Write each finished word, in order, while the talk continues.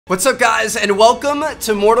What's up, guys, and welcome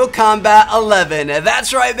to Mortal Kombat 11.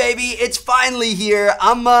 That's right, baby, it's finally here.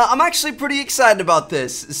 I'm actually pretty excited about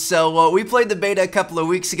this. So we played the beta a couple of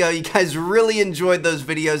weeks ago. You guys really enjoyed those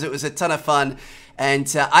videos. It was a ton of fun,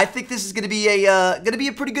 and I think this is gonna be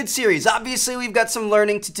a pretty good series. Obviously, we've got some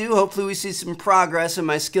learning to do. Hopefully, we see some progress in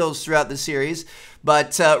my skills throughout the series.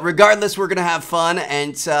 But regardless, we're gonna have fun,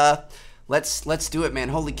 and let's do it, man.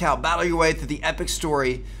 Holy cow! Battle your way through the epic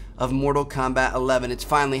story of Mortal Kombat 11. It's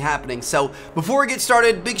finally happening. So before we get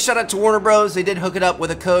started, big shout out to Warner Bros. They did hook it up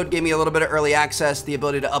with a code, gave me a little bit of early access, the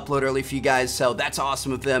ability to upload early for you guys. So that's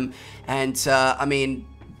awesome of them. And I mean,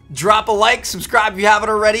 drop a like, subscribe if you haven't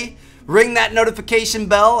already, ring that notification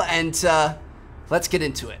bell, and let's get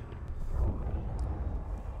into it.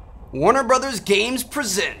 Warner Brothers Games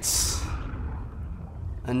presents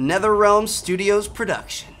a NetherRealm Studios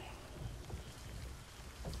production.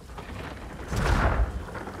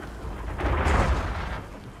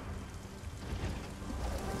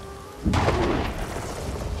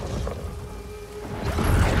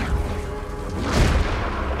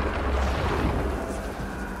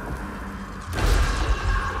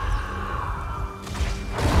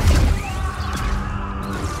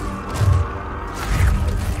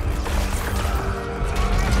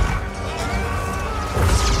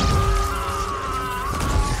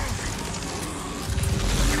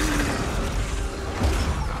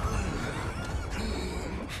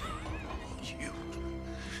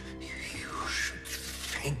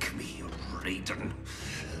 Thank me, Raiden.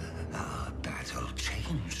 Our battle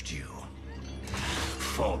changed you.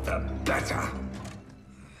 For the better.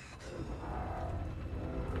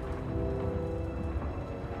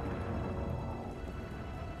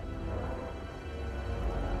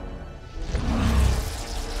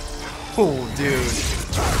 Oh, dude.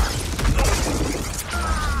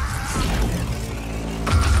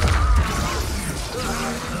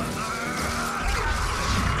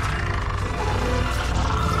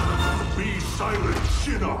 Silent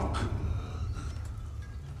Shinnok!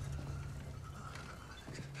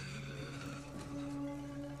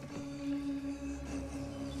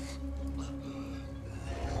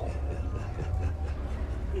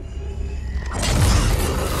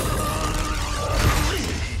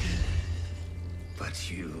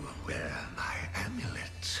 But you wear my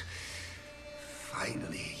amulet.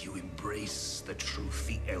 Finally, you embrace the truth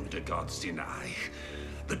the Elder Gods deny.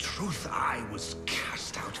 The truth I was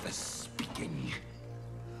cast out for speaking.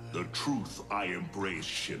 The truth I embrace,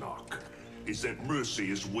 Shinnok, is that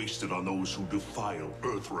mercy is wasted on those who defile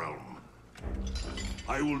Earthrealm.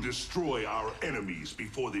 I will destroy our enemies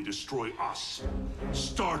before they destroy us,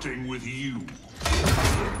 starting with you.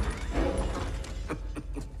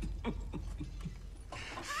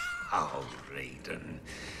 How, Raiden?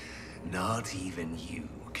 Not even you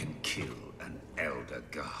can kill an Elder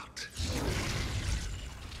God.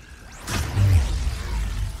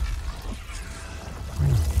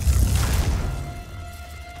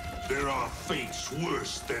 There are fates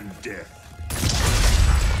worse than death.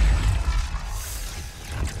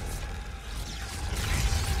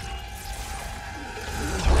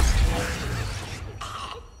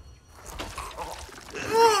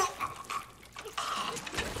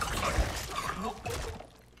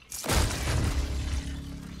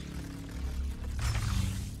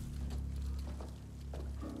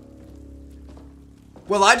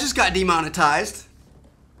 Well, I just got demonetized.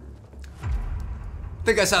 I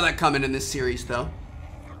think I saw that coming in this series, though.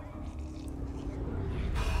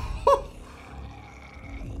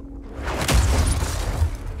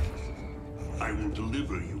 I will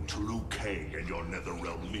deliver you to Liu Kang and your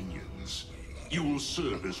NetherRealm minions. You will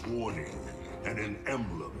serve as warning and an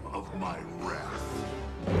emblem of my wrath.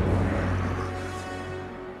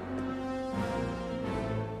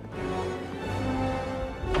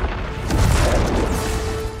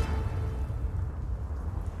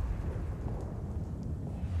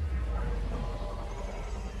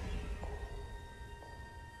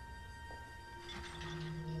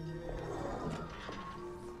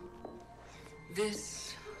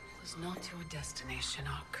 This was not your destiny,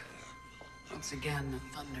 Shinnok. Once again, the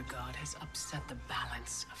Thunder God has upset the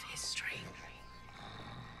balance of history.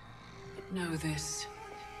 But know this.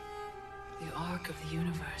 The arc of the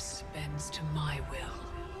universe bends to my will.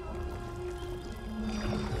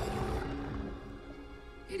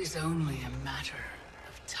 It is only a matter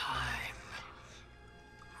of time.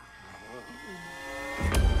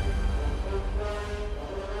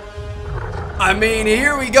 I mean,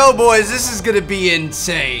 here we go, boys. This is gonna be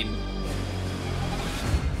insane.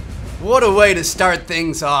 What a way to start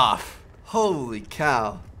things off. Holy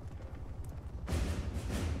cow.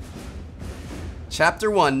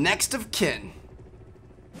 Chapter 1, Next of Kin.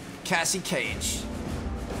 Cassie Cage.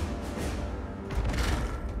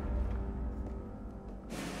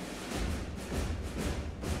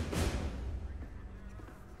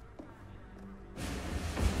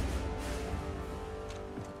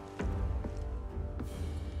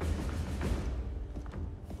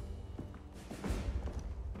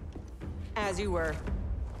 As you were.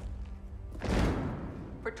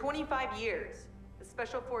 For 25 years, the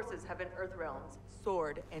Special Forces have been Earthrealm's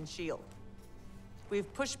sword and shield.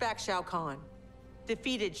 We've pushed back Shao Kahn,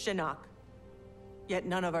 defeated Shinnok, yet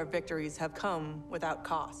none of our victories have come without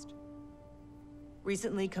cost.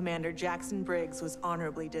 Recently, Commander Jackson Briggs was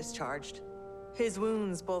honorably discharged. His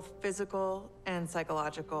wounds, both physical and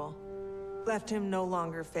psychological, left him no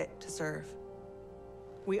longer fit to serve.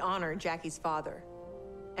 We honor Jackie's father,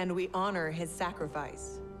 and we honor his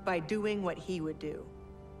sacrifice by doing what he would do.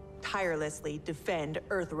 Tirelessly defend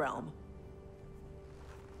Earthrealm.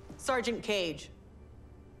 Sergeant Cage,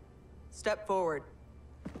 step forward.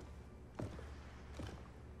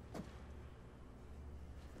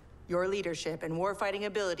 Your leadership and warfighting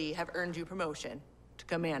ability have earned you promotion to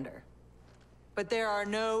Commander. But there are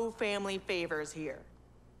no family favors here.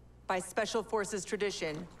 By Special Forces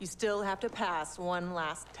tradition, you still have to pass one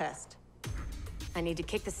last test. I need to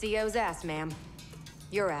kick the CO's ass, ma'am.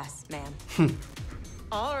 Your ass, ma'am.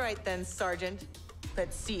 All right then, Sergeant.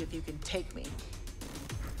 Let's see if you can take me.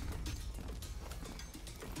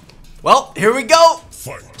 Well, here we go.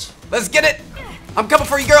 Fight. Let's get it. I'm coming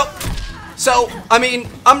for you, girl. So, I mean,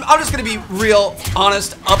 I'm just gonna be real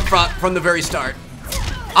honest up front from the very start.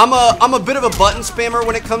 I'm a bit of a button spammer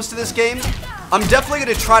when it comes to this game. I'm definitely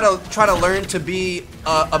gonna try to learn to be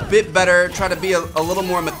a bit better, try to be a little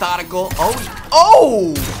more methodical.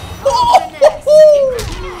 Oh!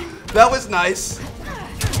 That was nice.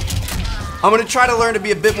 I'm gonna try to learn to be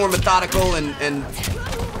a bit more methodical and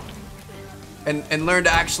learn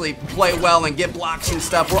to actually play well and get blocks and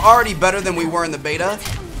stuff. We're already better than we were in the beta.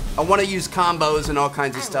 I want to use combos and all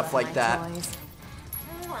kinds of stuff like that.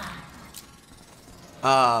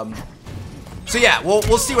 So yeah,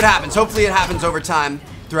 we'll see what happens. Hopefully it happens over time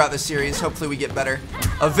throughout the series. Hopefully we get better.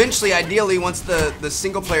 Eventually, ideally, once the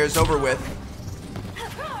single player is over with.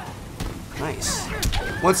 Nice.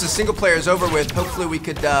 Once the single player is over with, hopefully we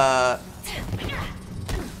could,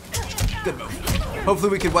 good move.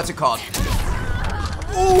 Hopefully we could, what's it called?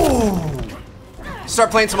 Ooh!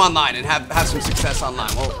 Start playing some online and have some success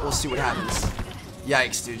online. We'll see what happens.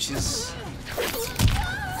 Yikes, dude.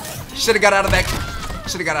 Should have got out of that.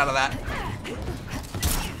 Should have got out of that.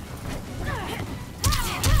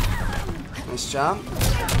 Nice job.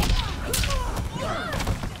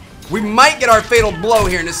 We might get our fatal blow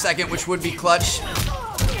here in a second, which would be clutch.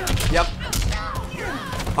 Yep.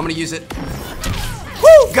 I'm gonna use it.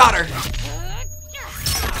 Woo! Got her.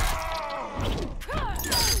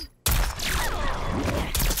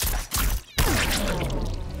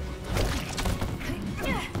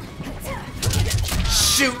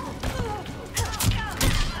 Shoot.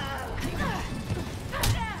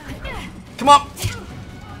 Come on.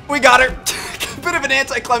 We got her. Bit of an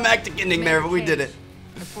anticlimactic ending there, but we did it.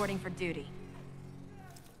 Reporting for duty.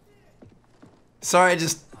 Sorry, I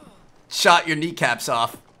just shot your kneecaps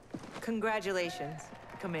off. Congratulations,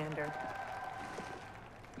 Commander.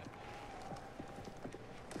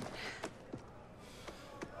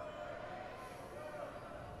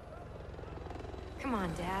 Come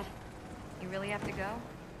on, Dad. You really have to go?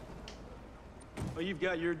 Well, you've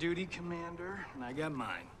got your duty, Commander, and I got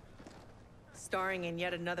mine. Starring in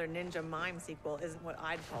yet another Ninja Mime sequel isn't what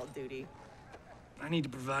I'd call duty. I need to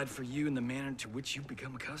provide for you in the manner to which you've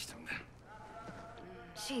become accustomed.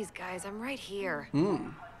 Jeez, guys, I'm right here.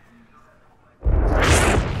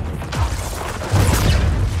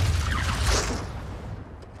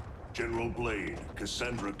 General Blade,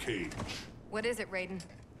 Cassandra Cage. What is it, Raiden?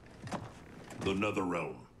 The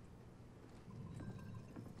NetherRealm.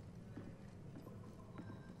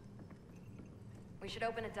 We should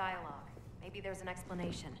open a dialogue. Maybe there's an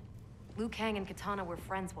explanation. Liu Kang and Katana were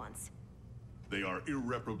friends once. They are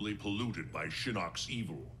irreparably polluted by Shinnok's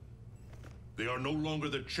evil. They are no longer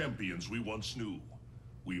the champions we once knew.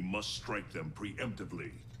 We must strike them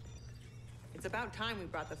preemptively. It's about time we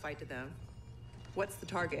brought the fight to them. What's the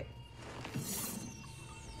target?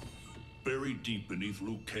 Buried deep beneath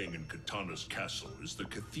Liu Kang and Katana's castle is the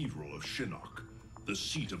Cathedral of Shinnok, the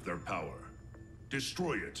seat of their power.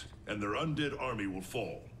 Destroy it, and their undead army will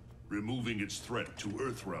fall, removing its threat to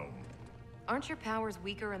Earthrealm. Aren't your powers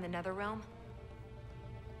weaker in the NetherRealm?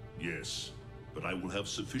 Yes, but I will have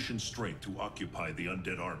sufficient strength to occupy the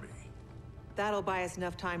undead army. That'll buy us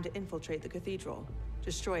enough time to infiltrate the cathedral.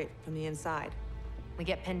 Destroy it from the inside. We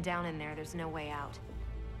get pinned down in there, there's no way out.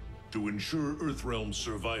 To ensure Earthrealm's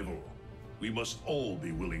survival, we must all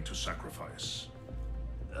be willing to sacrifice.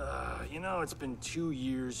 You know, it's been 2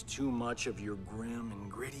 years too much of your grim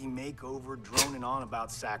and gritty makeover droning on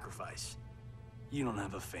about sacrifice. You don't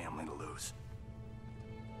have a family to lose.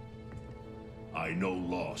 I know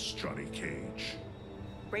loss, Johnny Cage.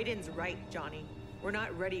 Raiden's right, Johnny. We're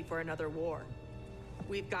not ready for another war.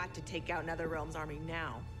 We've got to take out NetherRealm's army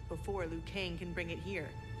now, before Liu Kang can bring it here.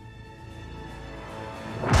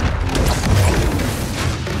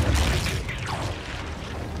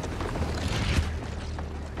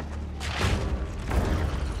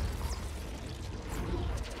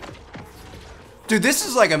 Dude, this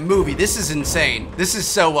is like a movie. This is insane. This is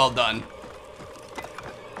so well done.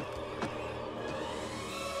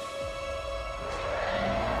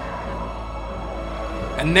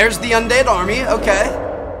 And there's the undead army. Okay.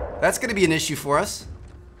 That's gonna be an issue for us.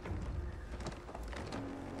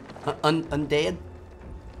 Undead?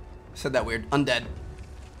 Said that weird. Undead.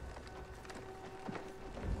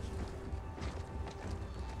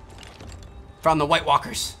 Found the White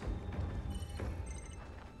Walkers.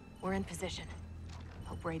 We're in position.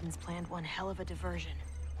 Hope Raiden's planned one hell of a diversion.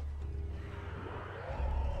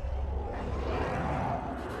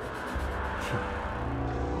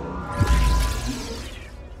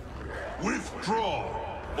 Withdraw,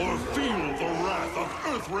 or feel the wrath of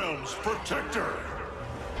Earthrealm's protector!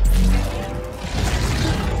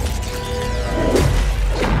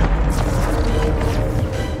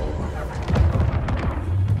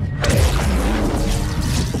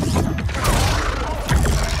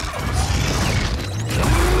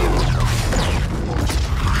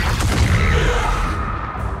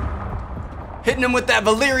 Hitting him with that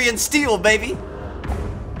Valyrian steel, baby.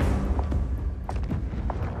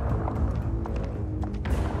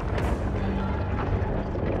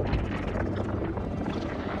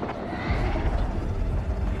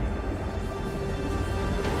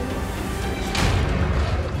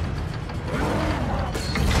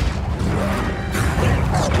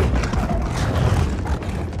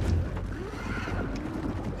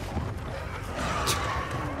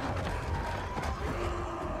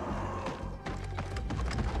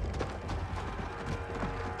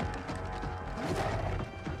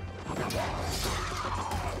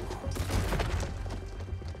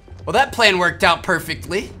 Well, that plan worked out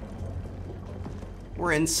perfectly.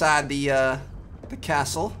 We're inside the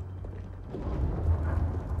castle.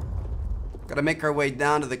 Gotta make our way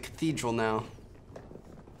down to the cathedral now.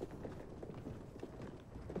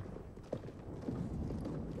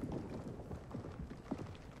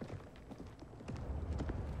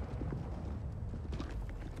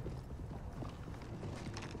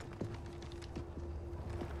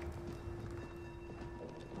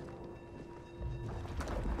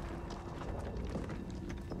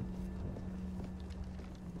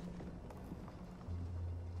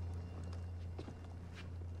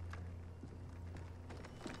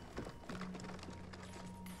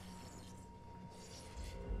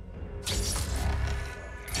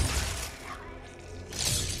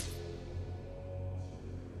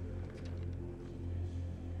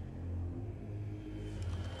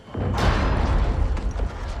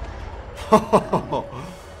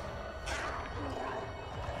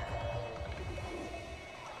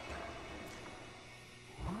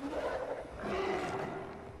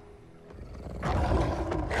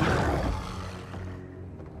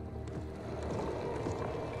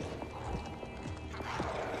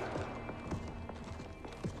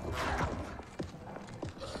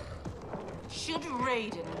 Should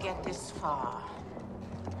Raiden get this far,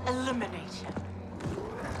 eliminate him.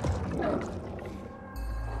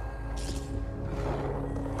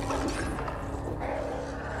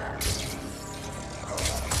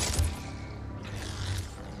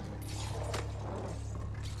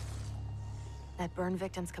 That burn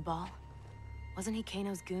victim's Cabal? Wasn't he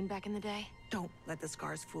Kano's goon back in the day? Don't let the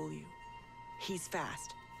scars fool you. He's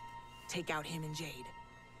fast. Take out him and Jade.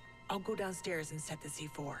 I'll go downstairs and set the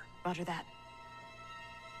C4. Roger that.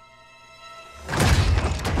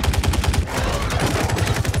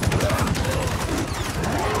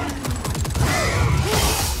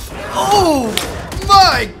 Oh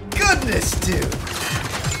my goodness, dude.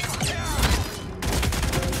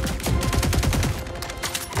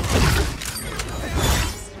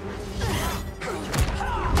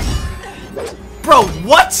 Bro,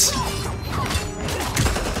 what?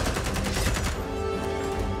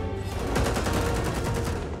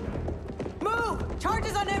 Move!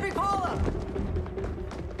 Charges on every column!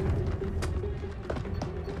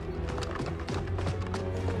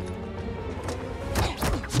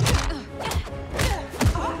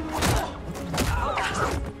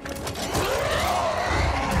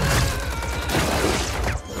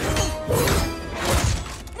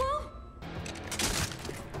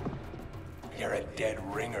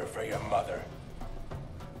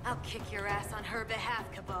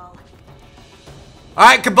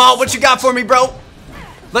 Alright, Cabal, what you got for me, bro?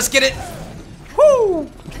 Let's get it. Woo!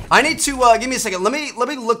 I need to, give me a second. Let me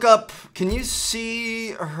look up. Can you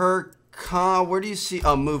see her where do you see?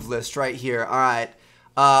 Oh, move list right here. Alright.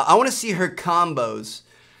 I want to see her combos.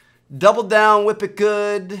 Double down, whip it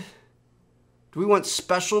good. Do we want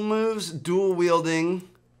special moves? Dual wielding,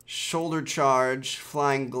 shoulder charge,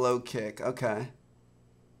 flying glow kick. Okay.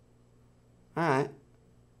 Alright.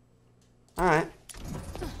 Alright.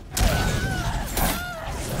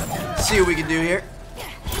 See what we can do here.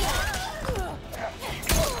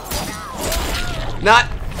 Not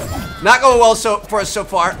going well for us so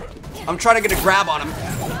far. I'm trying to get a grab on him.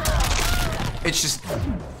 It's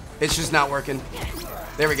just not working.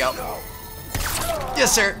 There we go.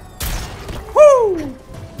 Yes, sir. Woo!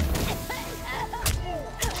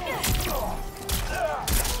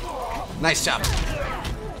 Nice job.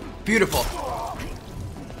 Beautiful.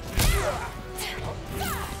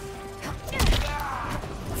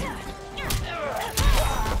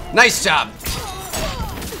 Nice job.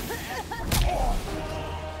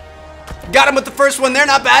 Got him with the first one there,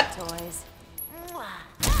 not bad.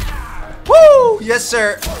 Woo! Yes,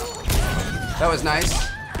 sir. That was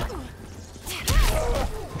nice.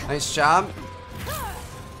 Nice job.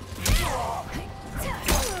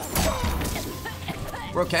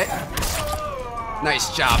 We're okay.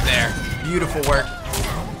 Nice job there. Beautiful work.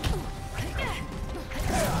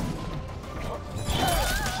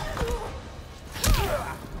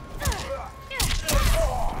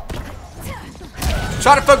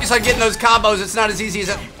 Try to focus on getting those combos. It's not as easy as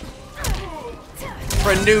it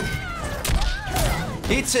for a noob.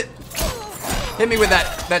 Hit me with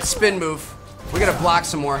that spin move. We gotta block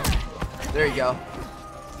some more. There you go.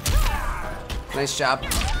 Nice job.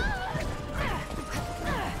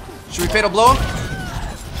 Should we fatal blow him?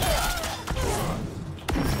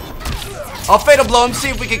 I'll fatal blow him, see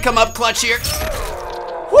if we can come up clutch here.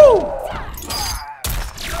 Woo!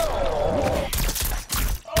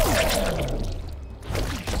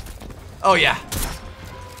 Oh yeah.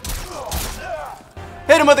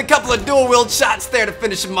 Hit him with a couple of dual wield shots there to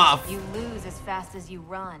finish him off. You lose as fast as you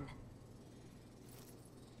run.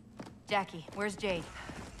 Jackie, where's Jade?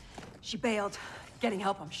 She bailed. Getting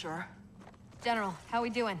help, I'm sure. General, how we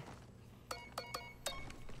doing?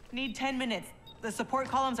 Need 10 minutes. The support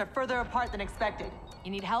columns are further apart than expected.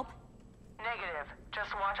 You need help? Negative.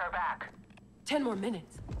 Just watch our back. 10 more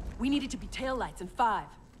minutes. We need it to be taillights in 5.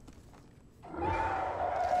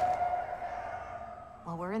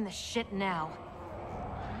 Well, we're in the shit now.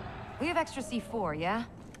 We have extra C4, yeah?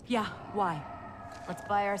 Yeah, why? Let's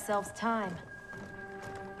buy ourselves time.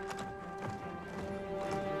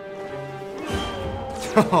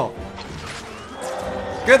 Oh.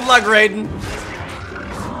 Good luck, Raiden.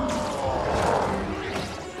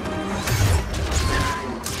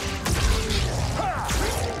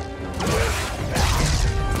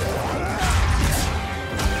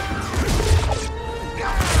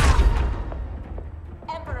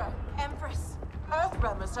 Emperor, Empress,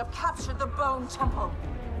 Earthrealmers have captured the Bone Temple.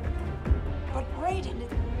 But Raiden...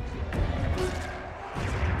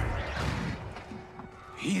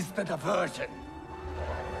 He's the diversion.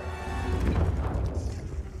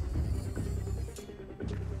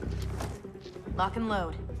 Lock and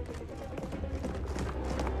load.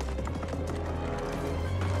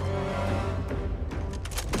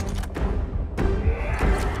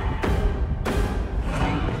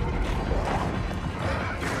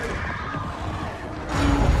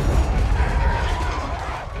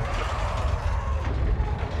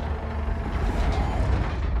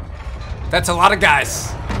 That's a lot of guys.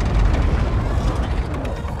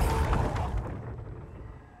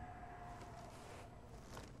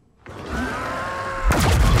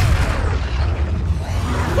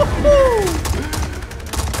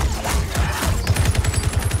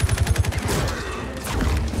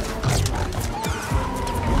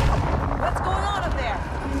 What's going on up there?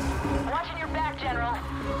 Watching your back, General.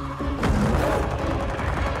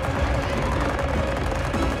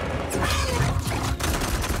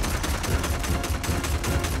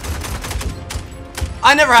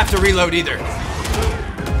 I never have to reload either.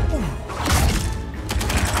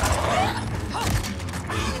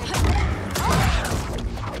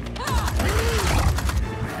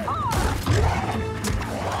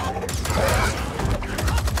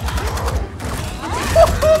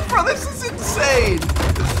 Bro, this is insane.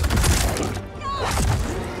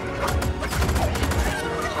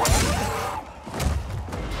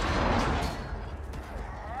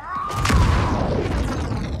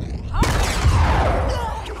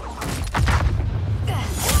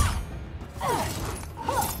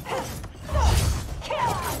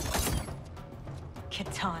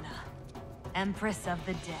 Empress of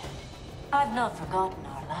the Dead. I've not forgotten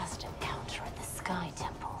our last encounter at the Sky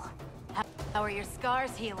Temple. How are your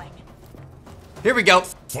scars healing? Here we go.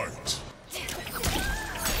 Fight.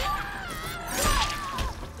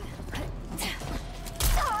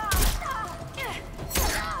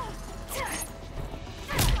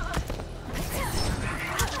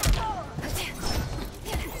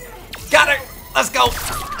 Got it. Let's go.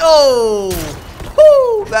 Oh,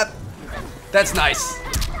 woo, that's nice.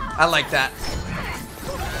 I like that.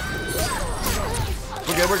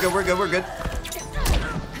 We're good. We're good. We're good. We're good.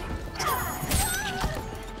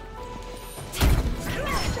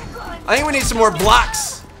 I think we need some more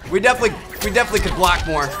blocks. We definitely could block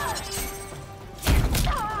more.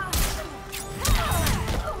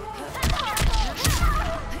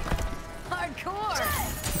 Hardcore.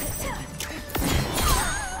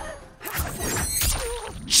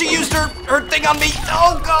 She used her thing on me.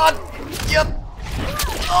 Oh God. Yep.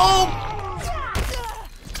 Oh.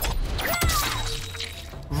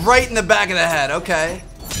 Right in the back of the head. Okay.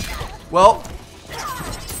 Well,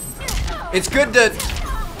 it's good to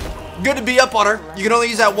be up on her. You can only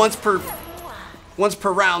use that once per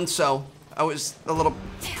round, so I was a little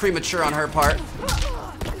premature on her part.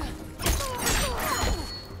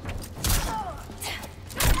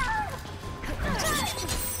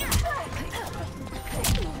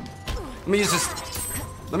 Let me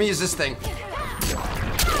use this thing.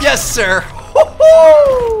 Yes, sir.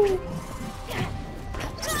 Woo-hoo!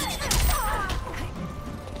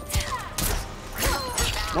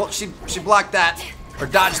 Well, she blocked that. Or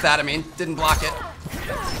dodged that, I mean. Didn't block it.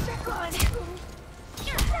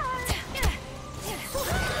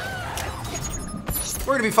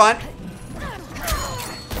 We're gonna be fine.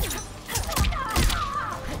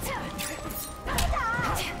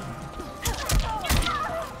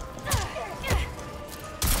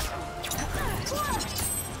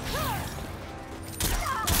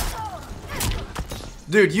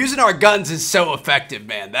 Dude, using our guns is so effective,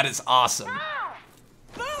 man. That is awesome.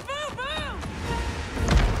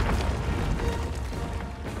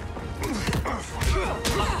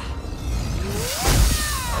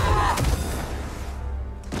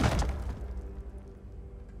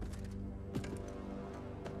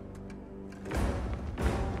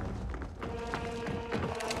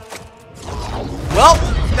 Well,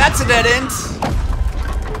 that's a dead end.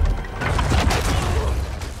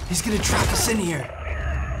 He's gonna trap us in here.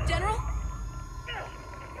 General?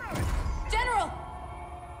 General!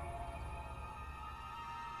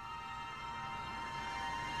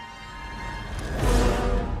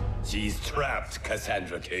 She's trapped,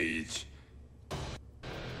 Cassandra Cage.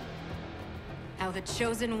 How the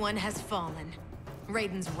Chosen One has fallen.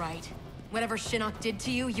 Raiden's right. Whatever Shinnok did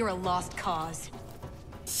to you, you're a lost cause.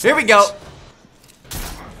 Here we go.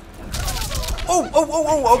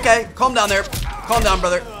 Oh, okay. Calm down there. Calm down,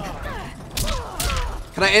 brother.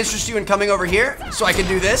 Can I interest you in coming over here so I can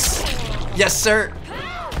do this? Yes, sir.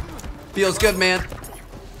 Feels good, man.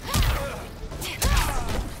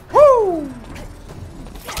 Woo!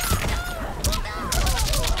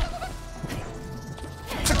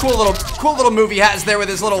 It's a cool little move he has there with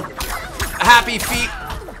his little happy feet.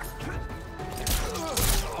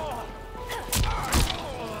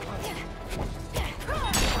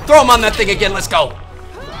 Throw him on that thing again, let's go.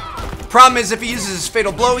 Problem is, if he uses his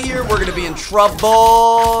fatal blow here, we're gonna be in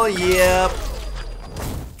trouble. Yep.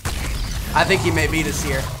 I think he may beat us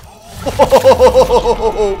here.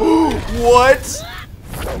 What?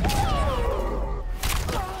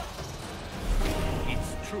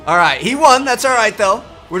 Alright, he won. That's alright though.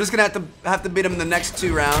 We're just gonna have to beat him in the next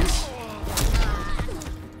 2 rounds.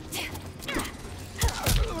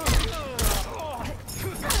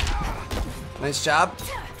 Nice job.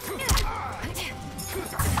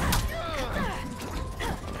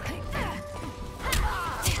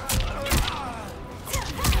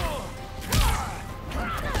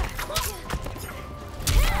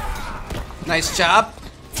 Nice job.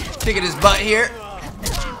 Kicking his butt here.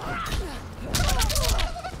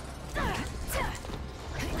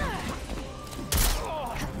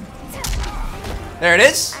 There it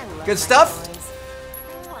is. Good stuff.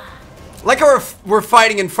 Like how we're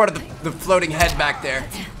fighting in front of the floating head back there.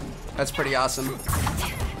 That's pretty awesome.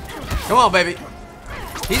 Come on, baby.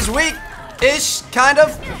 He's weak-ish, kind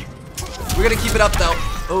of. We're gonna keep it up, though.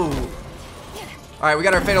 Oh. All right, we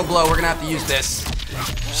got our fatal blow. We're gonna have to use this.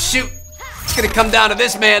 Shoot. It's gonna come down to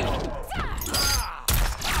this, man.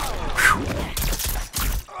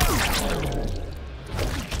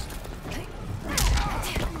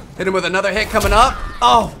 Hit him with another hit coming up.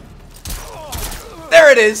 Oh.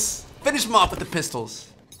 There it is. Finish him off with the pistols.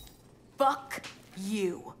 Fuck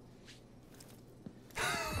you.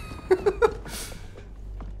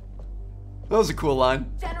 That was a cool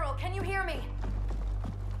line. General, can you hear me?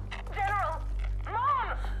 General!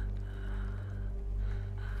 Mom!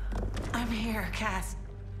 I'm here, Cass.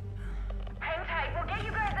 Hang tight, we'll get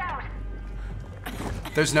you guys out.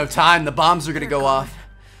 There's no time. The bombs are gonna go off.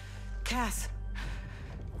 Cass.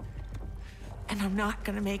 And I'm not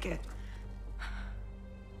gonna make it.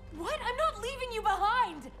 What? I'm not leaving you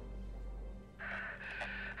behind!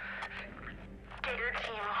 Get your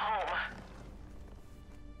team home.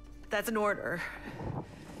 That's an order.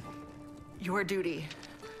 Your duty.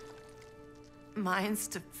 Mine's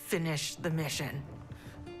to finish the mission.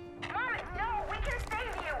 Mom, no, we can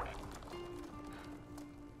save you.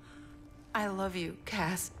 I love you,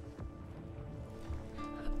 Cass.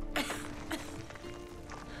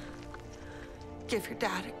 Give your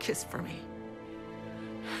dad a kiss for me.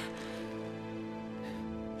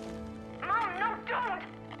 Mom, no, don't!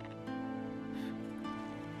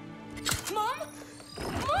 Mom?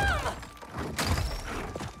 Mom!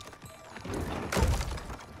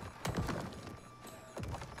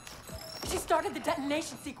 She started the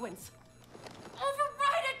detonation sequence.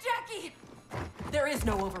 Override it, Jackie! There is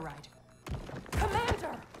no override.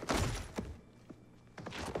 Commander!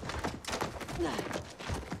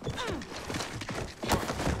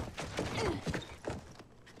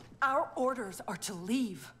 Our orders are to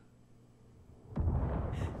leave.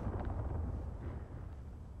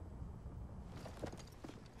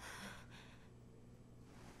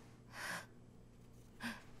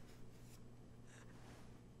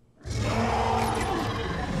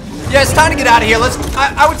 Yeah, it's time to get out of here.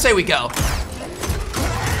 I would say we go.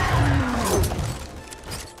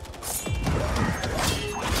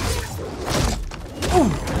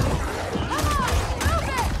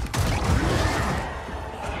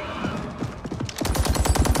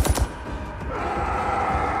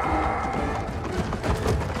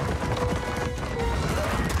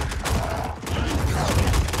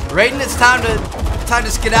 Raiden, it's time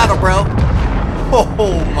to skedaddle, bro.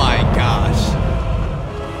 Oh my gosh.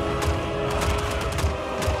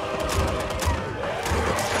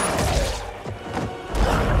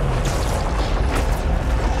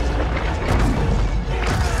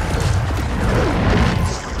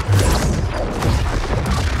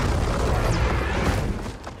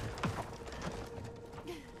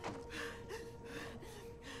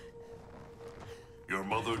 Your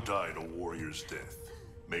mother died a warrior's death.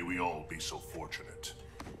 May we all be so fortunate.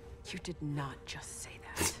 You did not just say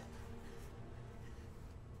that.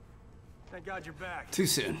 Thank God you're back. Too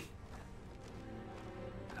soon.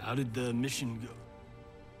 How did the mission go?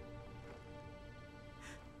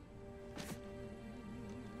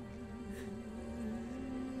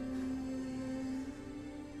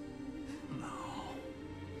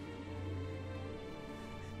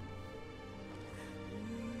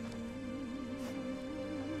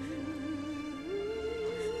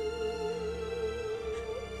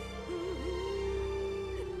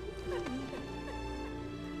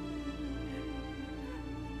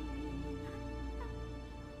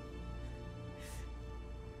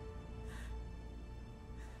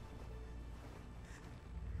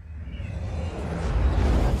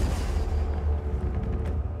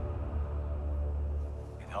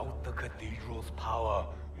 Without the cathedral's power,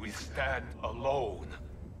 we stand alone.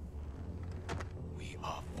 We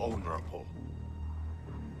are vulnerable.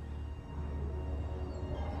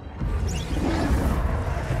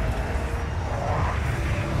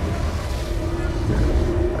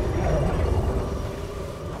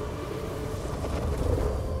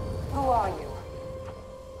 Who are you?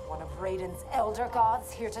 One of Raiden's elder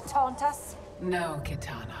gods here to taunt us? No,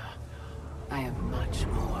 Kitana. I am much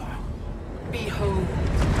more. Behold.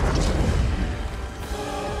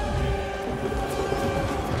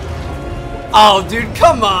 Oh, dude,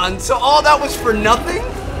 come on. So all that was for nothing?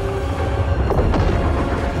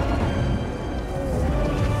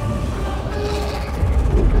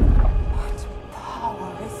 What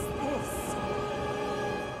power is this?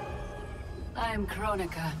 I am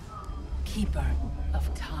Kronika, keeper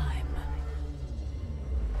of time.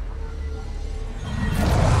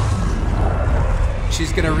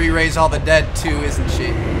 She's gonna re-raise all the dead too, isn't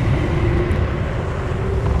she?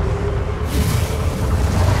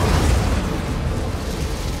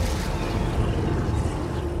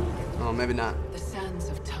 Oh, maybe not. The sands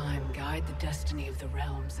of time guide the destiny of the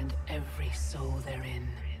realms and every soul therein.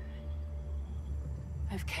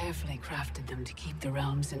 I've carefully crafted them to keep the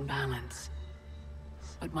realms in balance.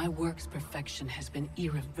 But my work's perfection has been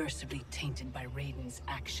irreversibly tainted by Raiden's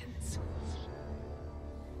actions.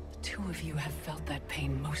 The two of you have felt that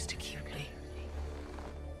pain most acutely.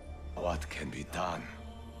 What can be done?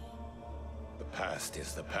 The past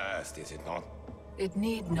is the past, is it not? It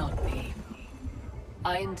need not be.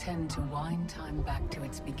 I intend to wind time back to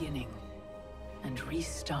its beginning and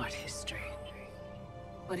restart history.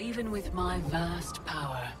 But even with my vast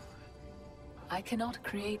power, I cannot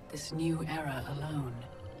create this new era alone.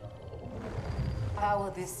 How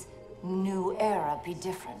will this new era be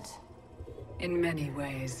different? In many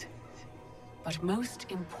ways. But most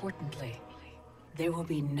importantly, there will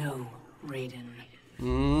be no Raiden.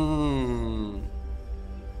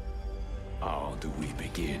 How do we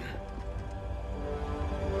begin?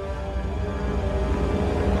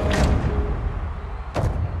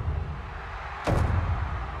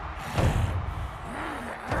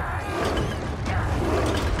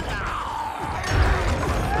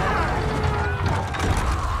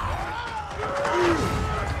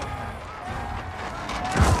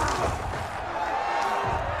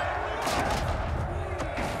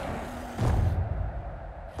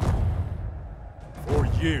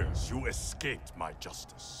 Years you escaped my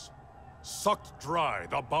justice, sucked dry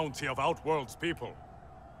the bounty of Outworld's people.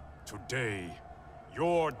 Today,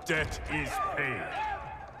 your debt is paid.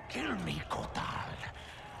 Kill me, Kotal,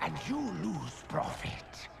 and you lose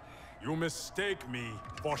profit. You mistake me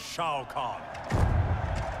for Shao Kahn.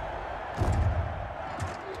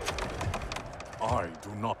 I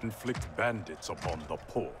do not inflict bandits upon the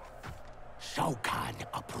poor. Shao Kahn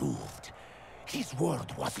approved. His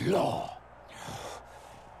word was law.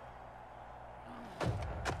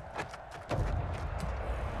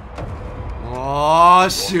 Oh, Your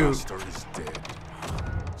shoot. master is dead.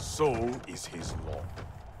 So is his law.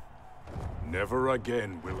 Never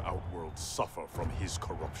again will Outworld suffer from his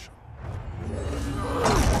corruption.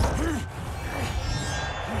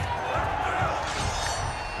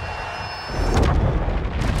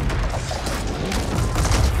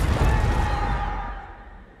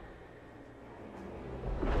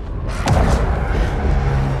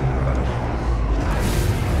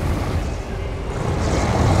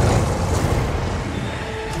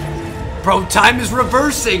 Bro, time is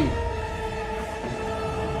reversing.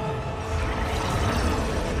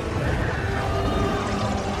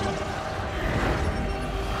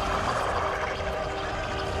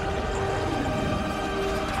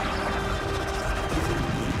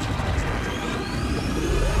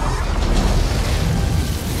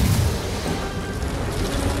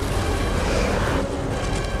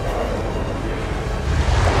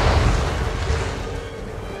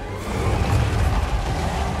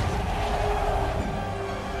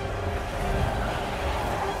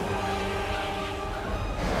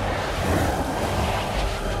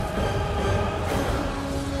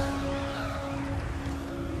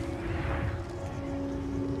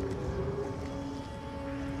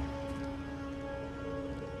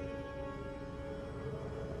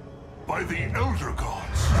 By the Elder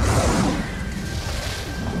Gods!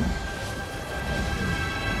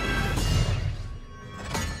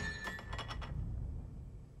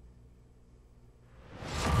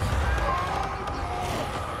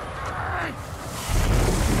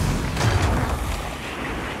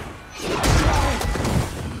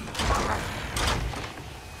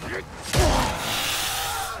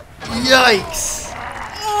 Yikes.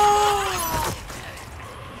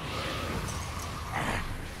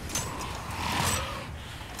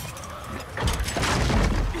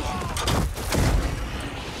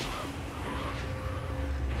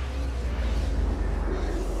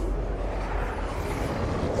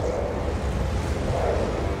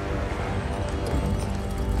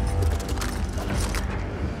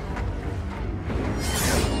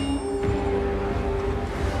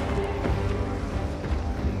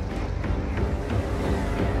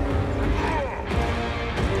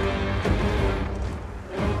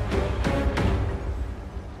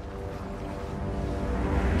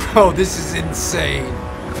 Oh, this is insane.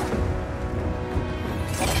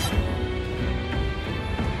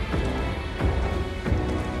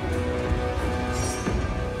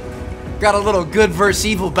 Got a little good versus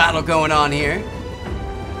evil battle going on here.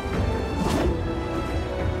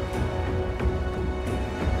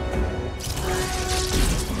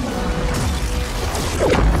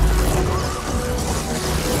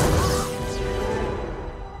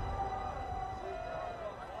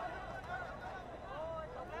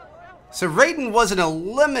 So Raiden wasn't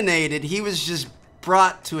eliminated, he was just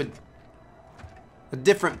brought to a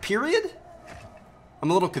different period?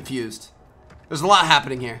 I'm a little confused. There's a lot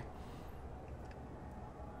happening here.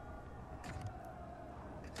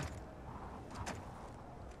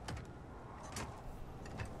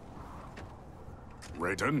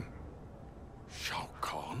 Raiden? Shao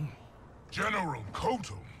Kahn? General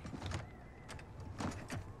Kotal.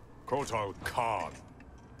 Kotal Kahn.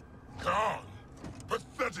 Khan,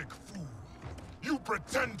 pathetic fool. You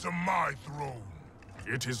pretend to my throne.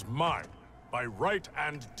 It is mine, by right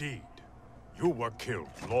and deed. You were killed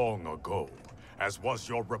long ago, as was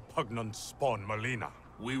your repugnant spawn Melina.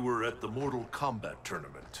 We were at the Mortal Kombat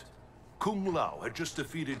tournament. Kung Lao had just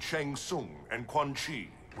defeated Shang Tsung and Quan Chi.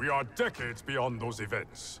 We are decades beyond those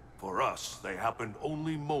events. For us, they happened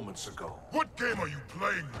only moments ago. What game are you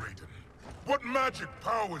playing, Raiden? What magic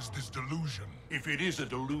powers this delusion? If it is a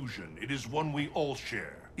delusion, it is one we all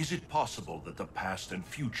share. Is it possible that the past and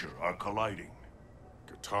future are colliding?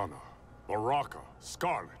 Kitana, Baraka,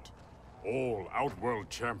 Scarlet, all Outworld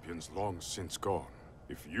champions long since gone.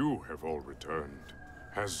 If you have all returned,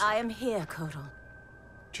 has... I am here, Kotal.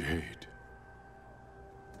 Jade.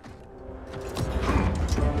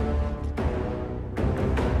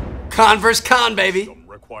 Con versus con, baby. System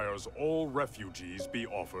requires all refugees be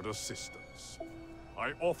offered assistance.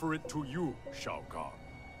 I offer it to you, Shao Kahn.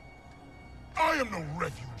 I am no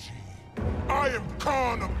refugee. I am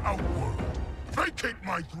Khan of Outworld. Vacate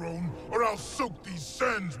my throne, or I'll soak these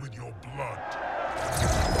sands with your blood.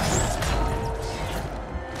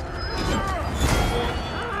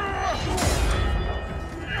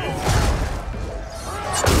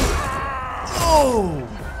 Oh!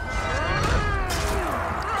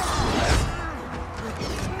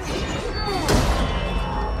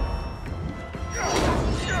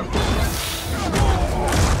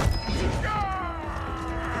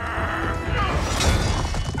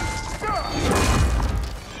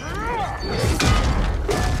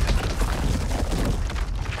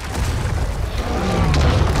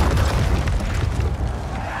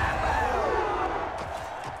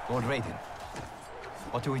 Lord Raiden,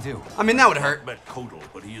 what do we do? I mean, that would hurt. I've met Kotal,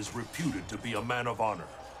 but he is reputed to be a man of honor.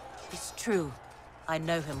 It's true. I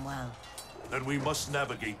know him well. Then we must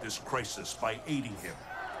navigate this crisis by aiding him.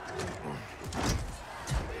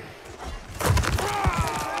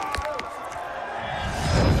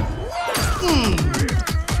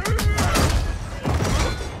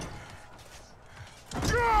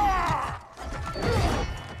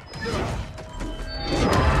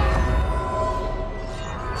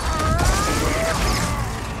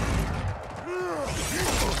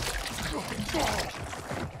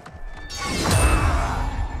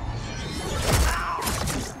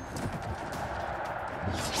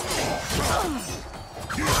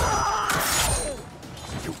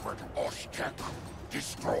 Stupid Oshtek,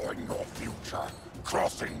 destroying your future,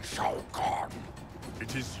 crossing Shao Kahn.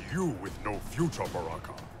 It is you with no future,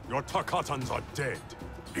 Baraka. Your Takatans are dead.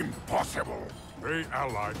 Impossible. They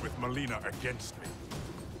allied with Melina against me.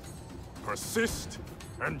 Persist,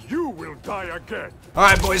 and you will die again. All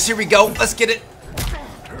right, boys, here we go. Let's get it.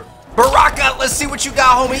 Baraka, let's see what you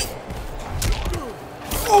got, homie.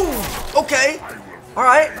 Ooh, okay. All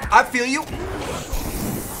right, I feel you.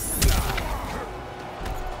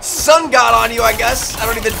 Sun God on you, I guess. I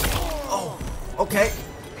don't even... Oh, okay.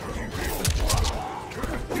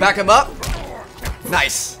 Back him up.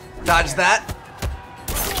 Nice. Dodge that.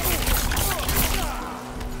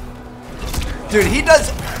 Dude, he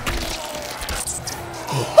does...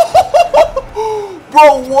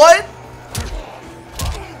 Bro, what?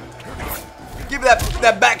 Give me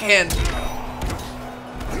that backhand.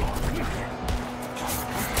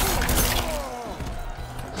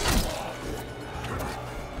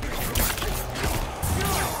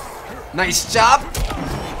 Nice job.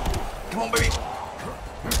 Come on, baby.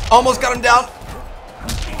 Almost got him down.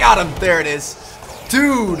 Got him. There it is.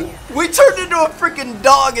 Dude, we turned into a freaking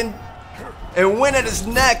dog and went at his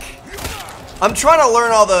neck. I'm trying to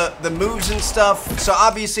learn all the moves and stuff. So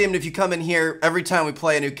obviously, if you come in here, every time we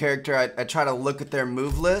play a new character, I try to look at their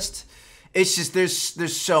move list. It's just,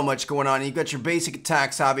 there's so much going on. You've got your basic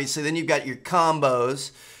attacks, obviously. Then you've got your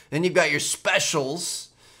combos. Then you've got your specials,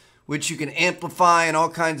 which you can amplify and all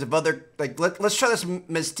kinds of other, like, let's try this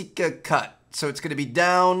Mystica cut. So it's going to be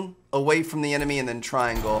down, away from the enemy, and then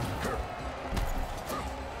triangle.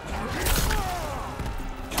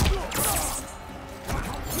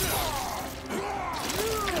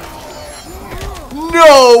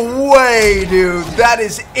 No way, dude. That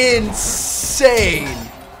is insane.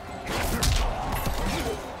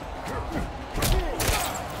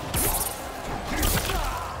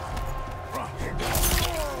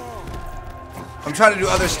 I'm trying to do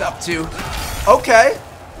other stuff too. Okay.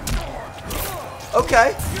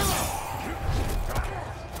 Okay.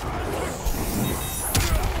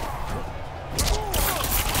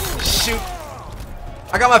 Shoot.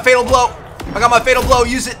 I got my fatal blow. I got my fatal blow.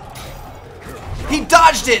 Use it. He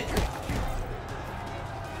dodged it.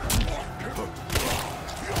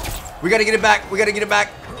 We gotta get it back. We gotta get it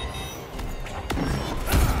back.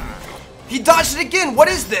 He dodged it again. What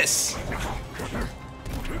is this?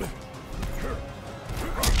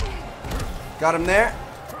 Got him there.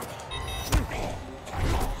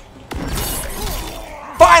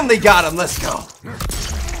 Finally got him. Let's go.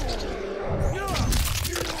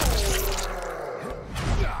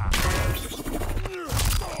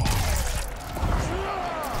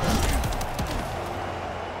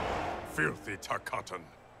 Filthy Takatan.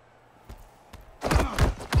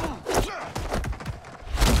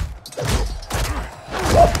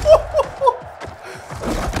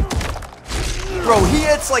 Bro, he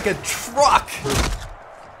hits like a truck.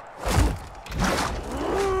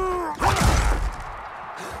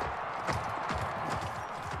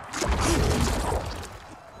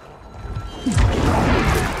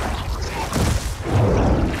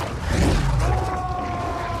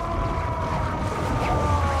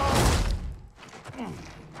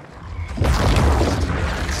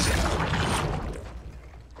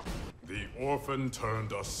 The orphan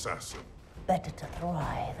turned assassin. Better to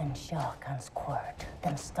thrive in Shao Kahn's court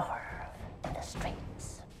than starve in the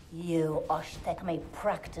streets. You Oshtek may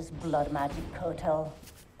practice blood magic, Kotal,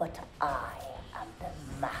 but I am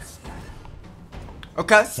the master.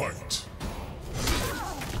 Okay. Fight.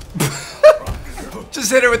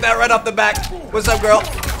 Just hit her with that right off the back. What's up, girl?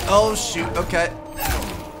 Oh, shoot. Okay.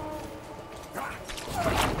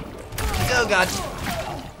 Oh, God.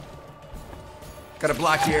 Got a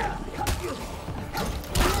block here.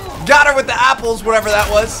 Got her with the apples, whatever that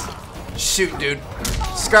was. Shoot, dude.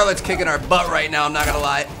 Scarlet's kicking our butt right now, I'm not gonna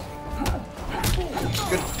lie.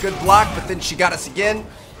 Good block, but then she got us again.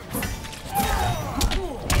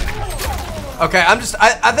 Okay, I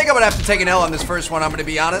think I'm gonna have to take an L on this first one, I'm gonna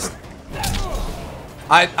be honest.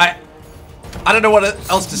 I don't know what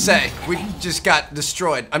else to say. We just got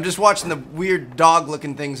destroyed. I'm just watching the weird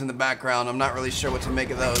dog-looking things in the background. I'm not really sure what to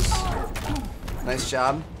make of those. Nice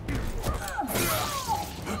job.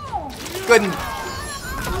 Good.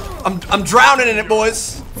 I'm drowning in it,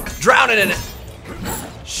 boys. Drowning in it.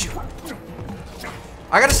 Shoot.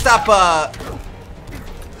 I gotta stop.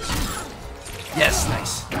 Yes,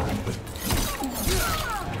 nice.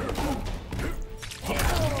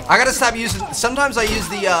 I gotta stop using. Sometimes I use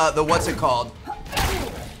the what's it called?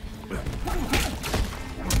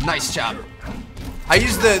 Nice job. I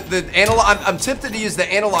use the analog. I'm tempted to use the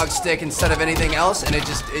analog stick instead of anything else, and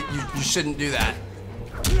you shouldn't do that.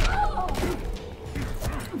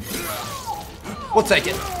 We'll take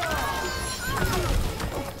it.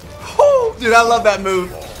 Oh, dude, I love that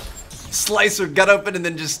move. Slice her gut open and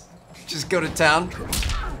then just go to town.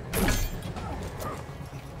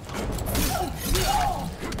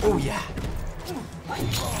 Oh yeah.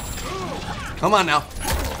 Come on now.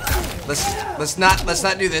 Let's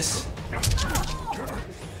not do this.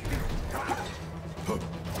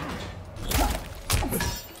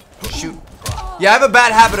 Shoot. Yeah, I have a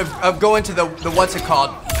bad habit of going to the what's it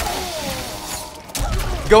called?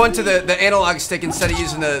 Going to the analog stick instead of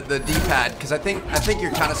using the D-pad, because I think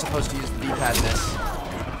you're kind of supposed to use the D-pad in this.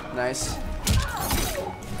 Nice.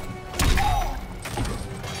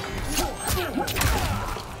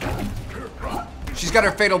 She's got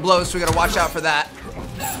her fatal blows, so we gotta watch out for that.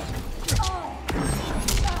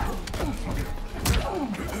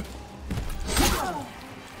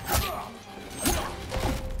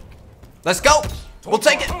 Let's go. We'll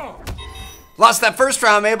take it. Lost that first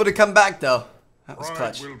round. I'm able to come back though. That was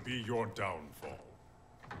clutch. Pride will be your downfall.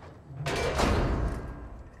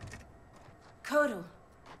 Kotal.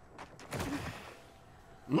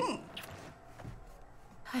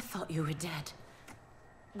 I thought you were dead.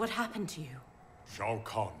 What happened to you? Shao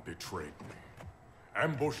Kahn betrayed me,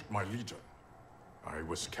 ambushed my legion. I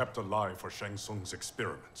was kept alive for Shang Tsung's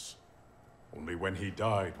experiments. Only when he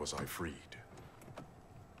died was I freed.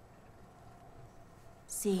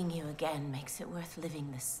 Seeing you again makes it worth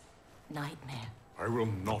living this nightmare. I will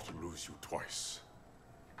not lose you twice.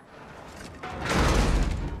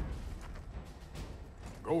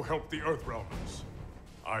 Go help the Earthrealmers.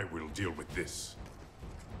 I will deal with this.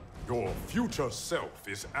 Your future self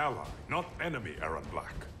is ally, not enemy, Aaron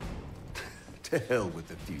Black. To hell with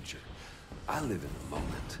the future. I live in the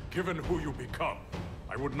moment. Given who you become,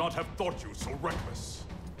 I would not have thought you so reckless.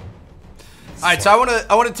 Alright, so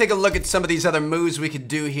I wanna take a look at some of these other moves we could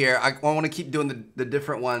do here. I wanna keep doing the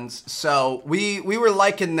different ones. So we were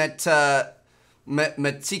liking that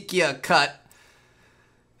Matikia cut.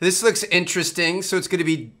 This looks interesting. So it's gonna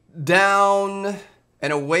be down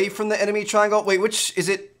and away from the enemy triangle. Wait, which is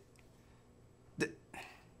it?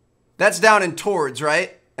 That's down and towards,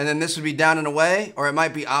 right? And then this would be down and away, or it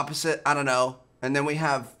might be opposite. I don't know. And then we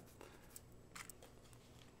have.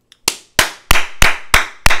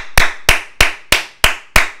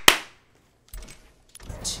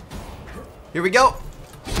 Here we go.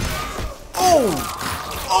 Oh!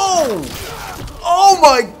 Oh! Oh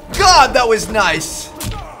my god, that was nice.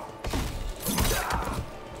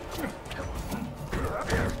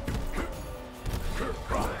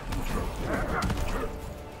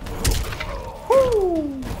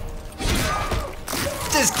 Woo.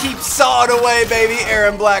 Just keep sawing away, baby.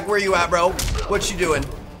 Aaron Black, where you at, bro? What you doing?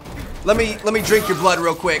 Let me drink your blood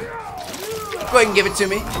real quick. Go ahead and give it to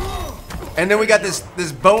me. And then we got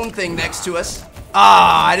this bone thing next to us.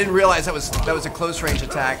 Ah, I didn't realize that was a close range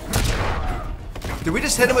attack. Did we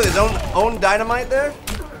just hit him with his own dynamite there?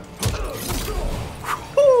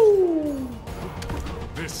 Woo.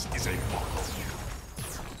 This is a model.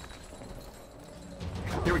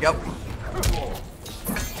 Here we go.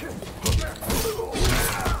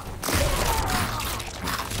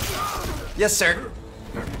 Yes, sir.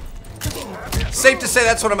 Safe to say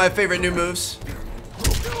that's one of my favorite new moves.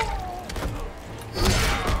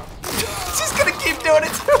 She's gonna keep doing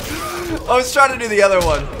it too. I was trying to do the other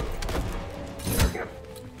one.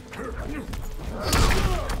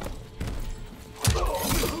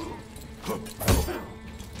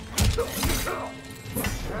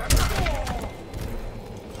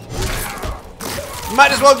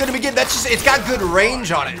 Might as well gonna begin. That's just, it's got good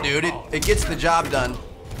range on it, dude. It gets the job done.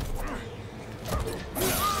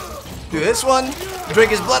 Do this one,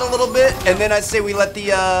 drink his blood a little bit, and then I say we let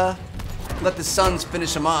the Suns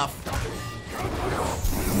finish him off.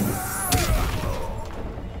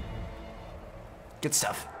 Good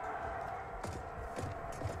stuff.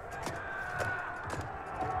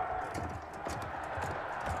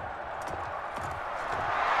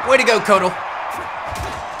 Way to go, Kotal.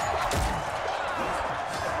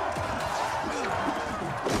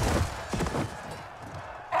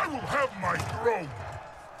 I will have my throne.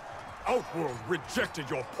 Outworld rejected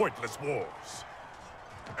your pointless wars.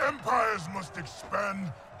 Empires must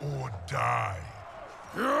expand or die.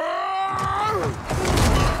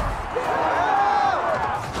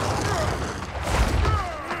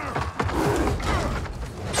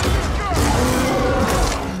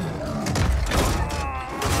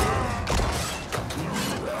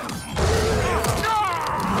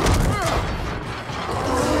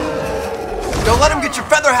 Don't let him get your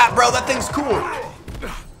feather hat, bro. That thing's cool.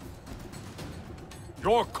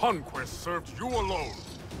 Your conquest served you alone,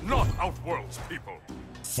 not Outworld's people.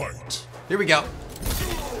 Fight. Here we go.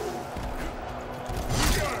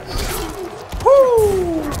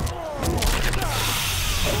 Woo!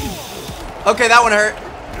 Okay, that one hurt.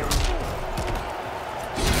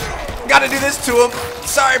 Gotta do this to him.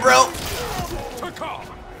 Sorry, bro.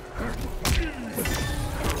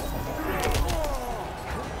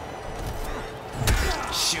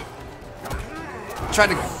 Shoot. Try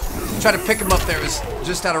to pick him up there. It was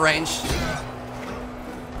just out of range.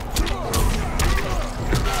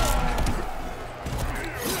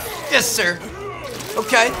 Yes, sir.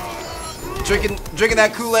 Okay. Drinking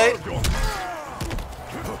that Kool-Aid.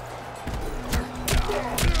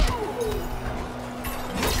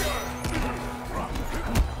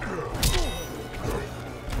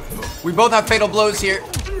 We both have fatal blows here.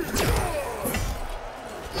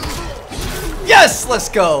 Yes, let's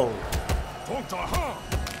go.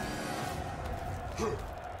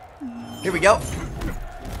 Here we go.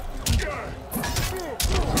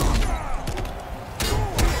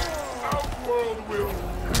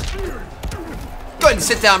 Go ahead and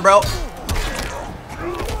sit down, bro.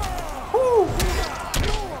 Woo.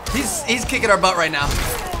 He's kicking our butt right now.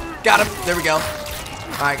 Got him. There we go. All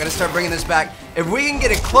right, gotta start bringing this back. If we can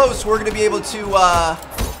get it close, we're gonna be able to.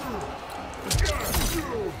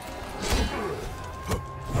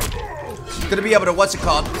 Gonna be able to what's it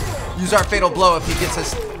called? Use our fatal blow if he gets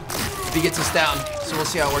us down. So we'll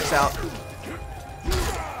see how it works out.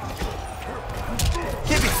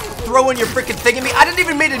 Can't be throwing your freaking thing at me. I didn't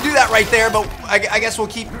even mean to do that right there, but I guess we'll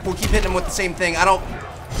keep hitting him with the same thing.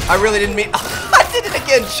 I really didn't mean. I did it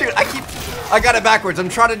again. Shoot, I got it backwards. I'm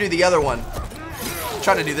trying to do the other one. I'm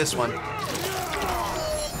trying to do this one.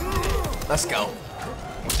 Let's go.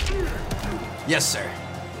 Yes, sir.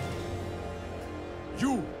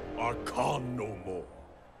 You are Khan no more.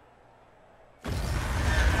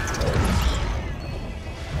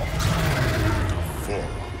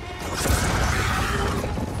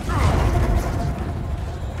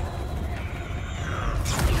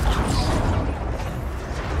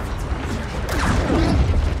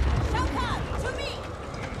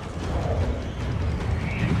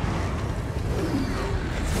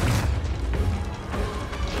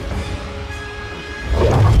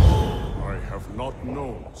 Not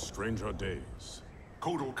known stranger days.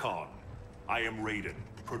 Kotal Khan, I am Raiden,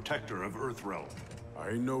 protector of Earthrealm.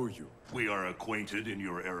 I know you. We are acquainted in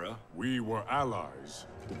your era. We were allies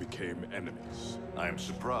who became enemies. I am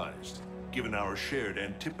surprised. given our shared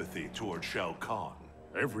antipathy toward Shao Kahn.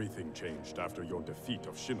 Everything changed after your defeat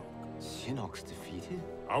of Shinnok. Shinnok's defeated?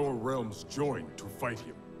 Our realms joined to fight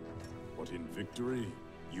him. But in victory,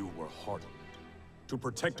 you were hardened. To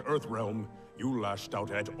protect Earthrealm, you lashed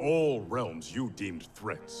out at all realms you deemed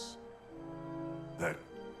threats. That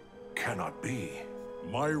cannot be.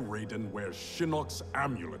 My Raiden wears Shinnok's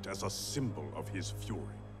amulet as a symbol of his fury.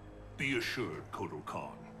 Be assured, Kotal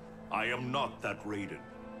Khan, I am not that Raiden.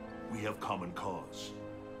 We have common cause,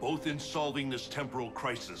 both in solving this temporal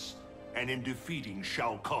crisis and in defeating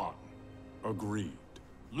Shao Kahn. Agreed.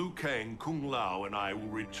 Liu Kang, Kung Lao, and I will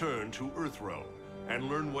return to Earthrealm and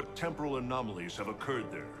learn what temporal anomalies have occurred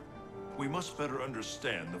there. We must better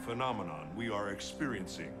understand the phenomenon we are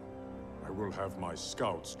experiencing. I will have my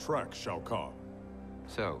scouts track Shao Kahn.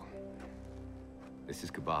 So, this is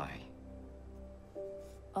goodbye.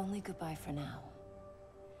 Only goodbye for now.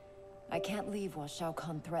 I can't leave while Shao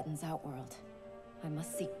Kahn threatens Outworld. I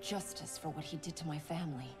must seek justice for what he did to my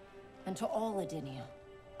family, and to all Edinia.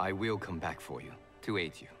 I will come back for you, to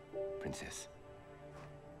aid you, Princess.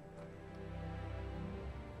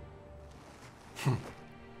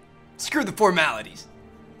 Screw the formalities.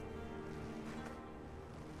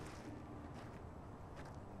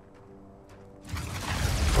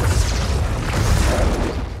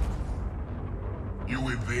 You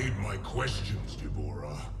evade my questions,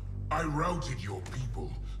 Deborah. I routed your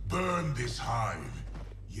people, burned this hive,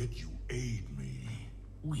 yet you aid me.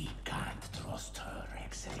 We can't trust her,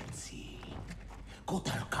 Excellency.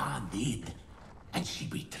 Kotal Khan did, and she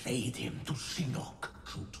betrayed him to Shinnok.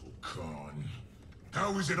 Kotal Khan?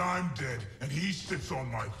 How is it I'm dead and he sits on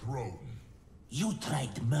my throne? You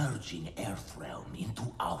tried merging Earthrealm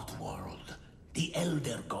into Outworld. The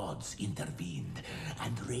Elder Gods intervened,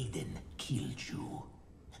 and Raiden killed you.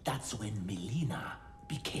 That's when Mileena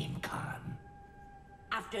became Khan.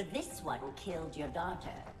 After this one killed your daughter,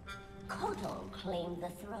 Kotal claimed the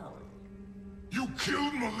throne. You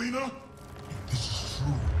killed Mileena? If this is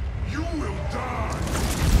true, you will die!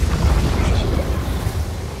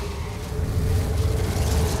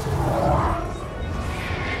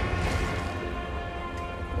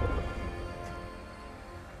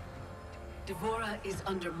 Deborah is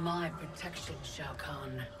under my protection, Shao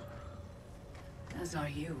Kahn. As are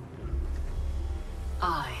you.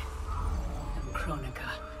 I am Kronika.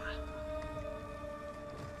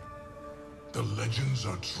 The legends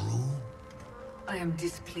are true? I am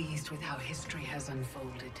displeased with how history has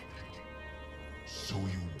unfolded. So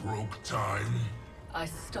you broke time? I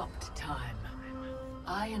stopped time.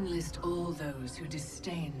 I enlist all those who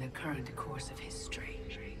disdain the current course of history.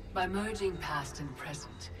 By merging past and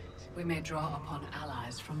present, we may draw upon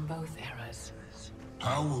allies from both eras.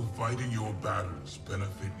 How will fighting your battles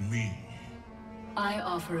benefit me? I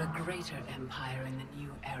offer a greater empire in the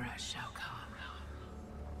new era, Shao Kahn.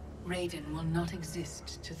 Raiden will not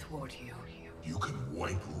exist to thwart you. You can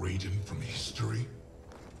wipe Raiden from history?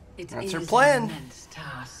 That's her plan. An immense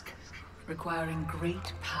task, requiring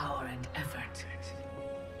great power and effort.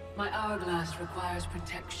 My hourglass requires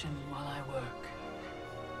protection while I work.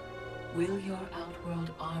 Will your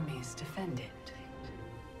Outworld armies defend it?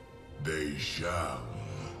 They shall.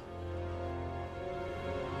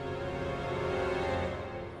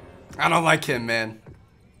 I don't like him, man.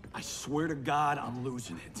 I swear to God, I'm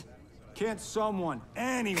losing it. Can't someone,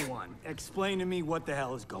 anyone, explain to me what the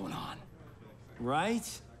hell is going on?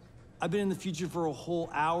 Right? I've been in the future for a whole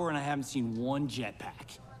hour and I haven't seen one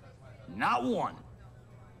jetpack. Not one.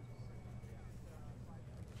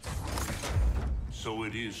 So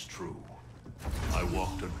it is true. I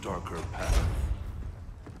walked a darker path.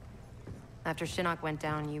 After Shinnok went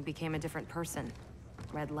down, you became a different person.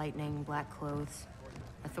 Red lightning, black clothes,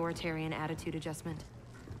 authoritarian attitude adjustment.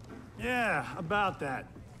 Yeah, about that.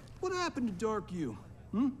 What happened to Dark You?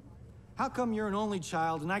 How come you're an only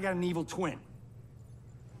child and I got an evil twin?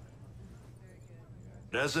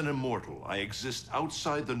 As an immortal, I exist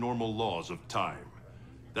outside the normal laws of time.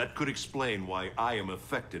 That could explain why I am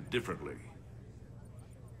affected differently.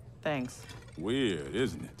 Thanks. Weird,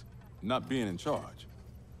 isn't it? Not being in charge.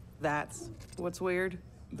 That's what's weird.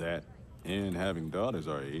 That, and having daughters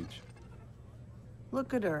our age.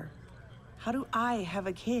 Look at her. How do I have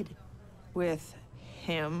a kid? With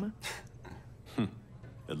him?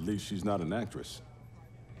 At least she's not an actress.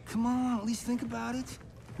 Come on, at least think about it.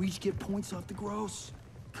 We each get points off the gross.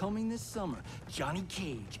 Coming this summer, Johnny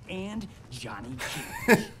Cage and Johnny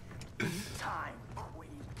Cage. Time, Quake.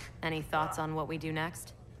 Any thoughts on what we do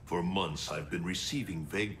next? For months, I've been receiving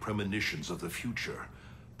vague premonitions of the future,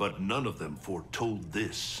 but none of them foretold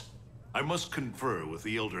this. I must confer with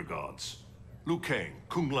the Elder Gods. Liu Kang,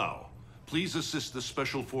 Kung Lao, Please assist the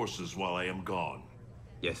Special Forces while I am gone.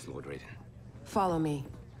 Yes, Lord Raiden. Follow me.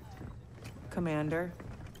 Commander?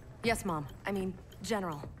 Yes, Mom. I mean,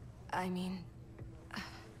 General. I mean...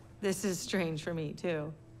 This is strange for me,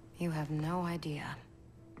 too. You have no idea.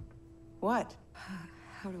 What?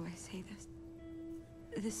 How do I say this?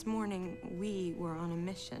 This morning, we were on a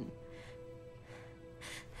mission.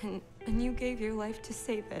 And you gave your life to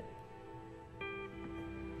save it.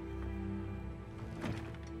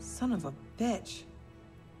 Son of a bitch.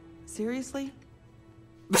 Seriously?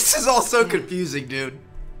 This is all so confusing, dude.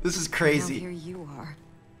 This is crazy. Now here you are.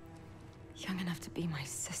 Young enough to be my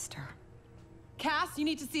sister. Cass, you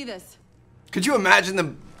need to see this. Could you imagine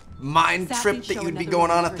the mind trip that you'd be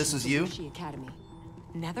going on if this was you? Academy.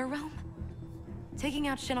 NetherRealm? Taking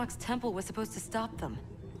out Shinnok's temple was supposed to stop them.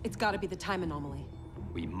 It's gotta be the time anomaly.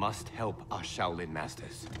 We must help our Shaolin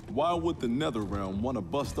masters. Why would the NetherRealm want to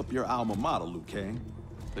bust up your alma mater, Liu Kang?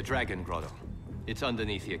 The Dragon Grotto. It's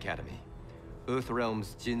underneath the Academy.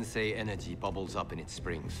 Earthrealm's Jinsei energy bubbles up in its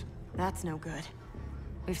springs. That's no good.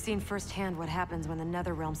 We've seen firsthand what happens when the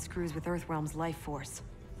NetherRealm screws with Earthrealm's life force.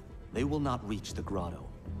 They will not reach the grotto.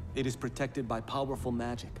 It is protected by powerful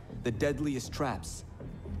magic, the deadliest traps.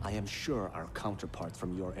 I am sure our counterparts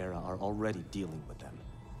from your era are already dealing with them.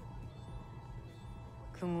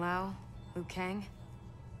 Kung Lao, Liu Kang,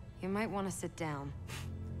 you might want to sit down.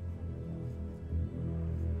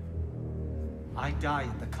 I die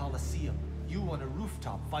in the Colosseum. You on a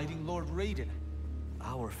rooftop fighting Lord Raiden.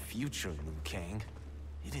 Our future, Liu Kang.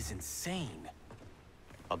 It is insane.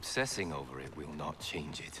 Obsessing over it will not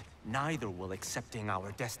change it. Neither will accepting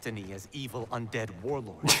our destiny as evil undead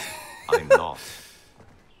warlords. I'm not.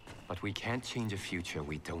 But we can't change a future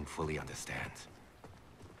we don't fully understand.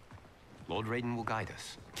 Lord Raiden will guide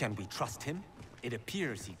us. Can we trust him? It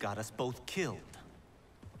appears he got us both killed.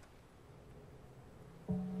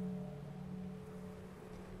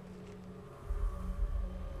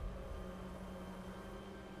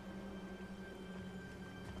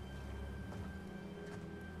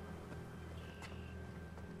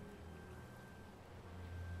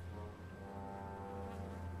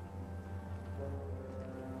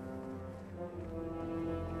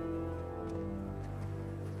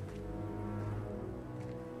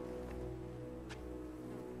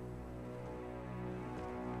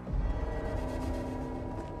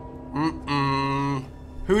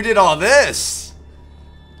 Who did all this?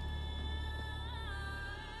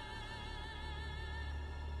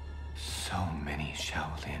 So many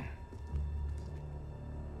Shaolin.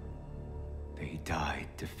 They died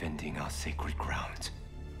defending our sacred ground.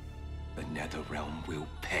 The NetherRealm will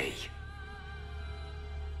pay.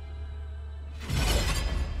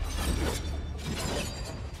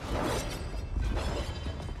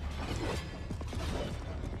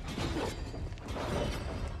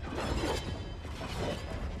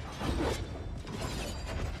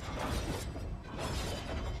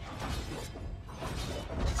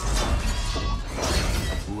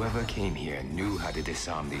 Whoever came here knew how to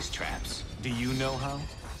disarm these traps. Do you know how?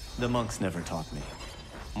 The monks never taught me.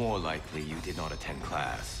 More likely you did not attend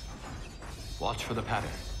class. Watch for the pattern.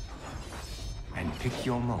 And pick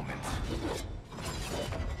your moment.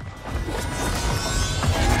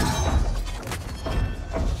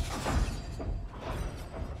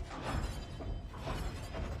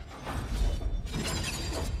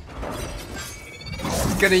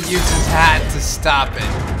 He's gonna use his hat to stop it.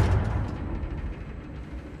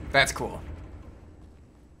 That's cool.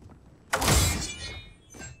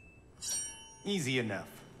 Easy enough.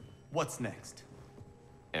 What's next?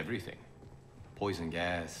 Everything. Poison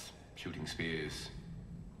gas, shooting spears,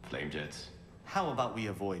 flame jets. How about we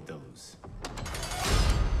avoid those?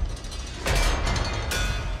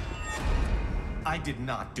 I did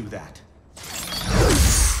not do that.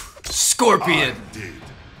 Scorpion! I did.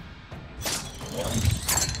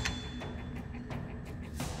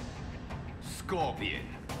 Scorpion.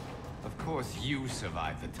 Of course you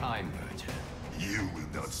survived the time merger. You will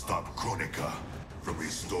not stop Kronika from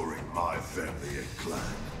restoring my family and clan.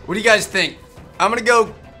 What do you guys think? I'm gonna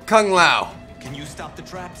go Kung Lao. Can you stop the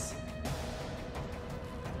traps?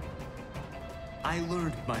 I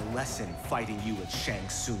learned my lesson fighting you at Shang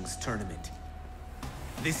Tsung's tournament.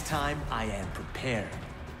 This time, I am prepared.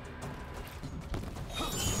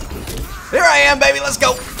 Here I am, baby. Let's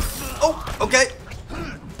go. Oh, okay.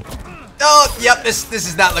 Oh, yep. This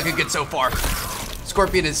is not looking good so far.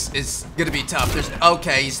 Scorpion is gonna be tough.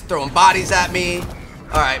 Okay. He's throwing bodies at me.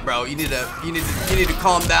 All right, bro. You need to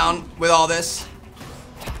calm down with all this.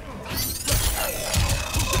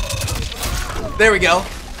 There we go.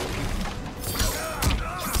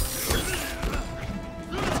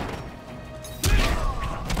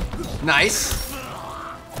 Nice.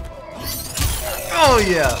 Oh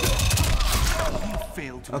yeah.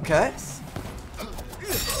 Okay.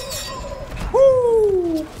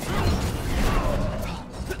 Woo!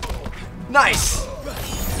 Nice.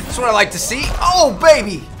 That's what I like to see. Oh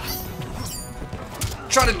baby.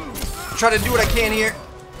 Try to do what I can here.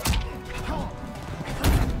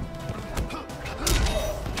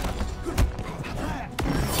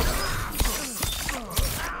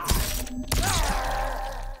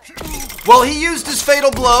 Well, he used his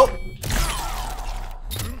fatal blow.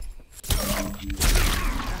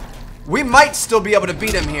 We might still be able to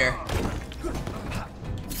beat him here.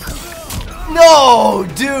 No,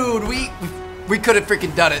 dude, we could have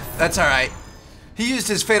freaking done it. That's all right. He used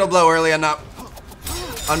his fatal blow early. I'm not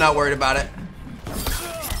worried about it.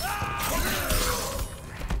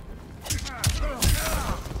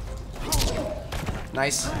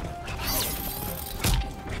 Nice.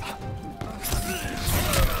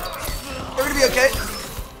 We're gonna be okay.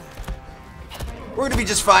 We're gonna be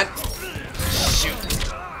just fine. Shoot.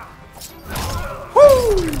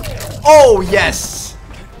 Woo! Oh, yes.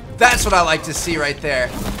 That's what I like to see right there.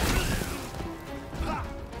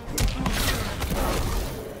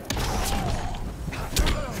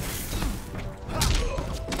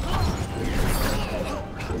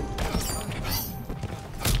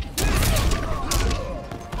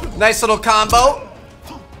 Nice little combo.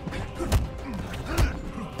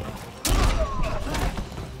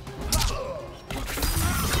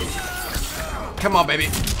 Come on, baby.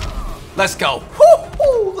 Let's go.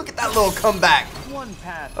 Woo-hoo! Look at that little comeback.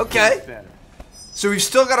 Okay. So we've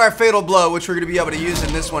still got our fatal blow, which we're going to be able to use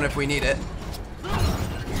in this one if we need it.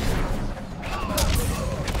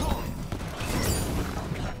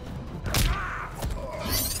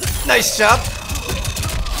 Nice job.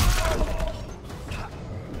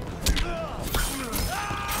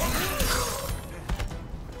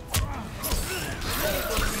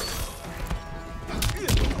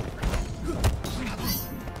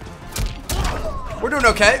 We're doing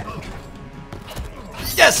okay.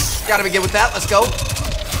 Yes! Gotta be good with that. Let's go.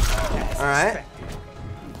 Alright.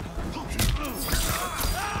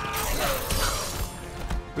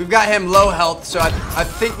 We've got him low health, so I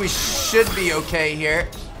think we should be okay here.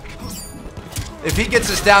 If he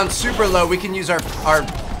gets us down super low, we can use our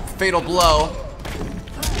fatal blow.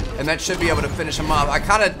 And that should be able to finish him off. I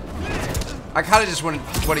kinda just want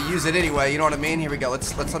to use it anyway, you know what I mean? Here we go.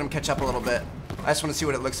 Let's let him catch up a little bit. I just want to see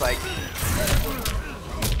what it looks like.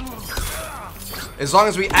 As long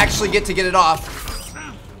as we actually get it off.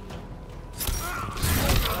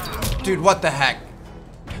 Dude, what the heck?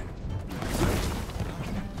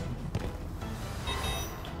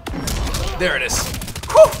 There it is.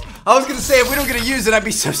 Whew! I was gonna say, if we don't get to use it, I'd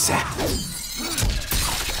be so sad.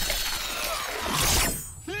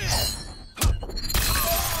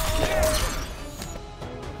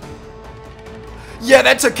 Yeah,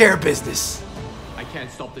 that took care of business. I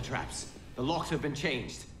can't stop the traps. The locks have been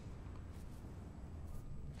changed.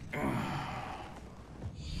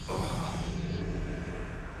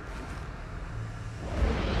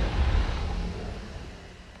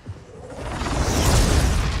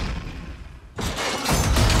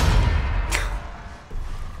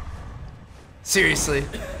 Seriously.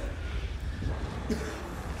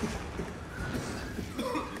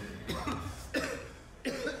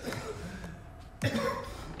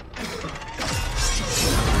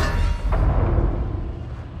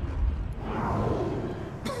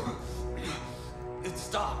 It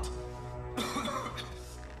stopped.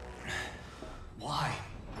 Why?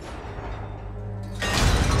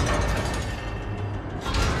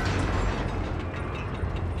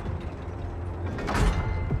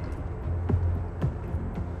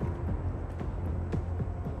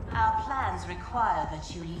 Our plans require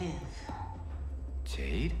that you live.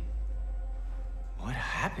 Jade? What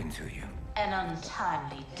happened to you? An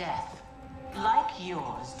untimely death. Like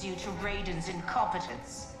yours, due to Raiden's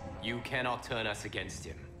incompetence. You cannot turn us against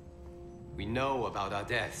him. We know about our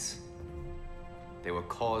deaths. They were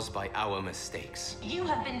caused by our mistakes. You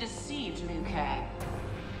have been deceived, Liu Kang.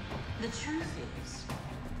 The truth is,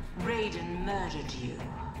 Raiden murdered you.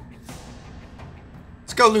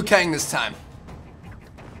 Let's go Liu Kang this time.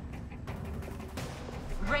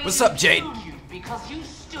 Raiden What's up, Jade? killed you because you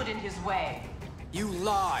stood in his way. You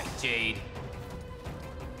lie, Jade.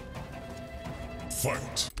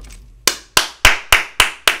 Fight.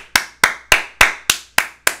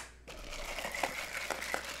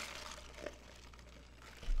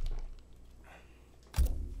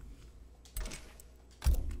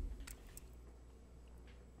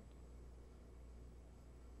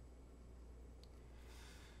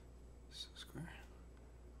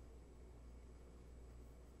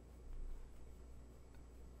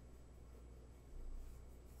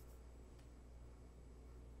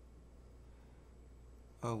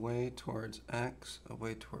 Away towards X,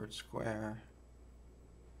 away towards square.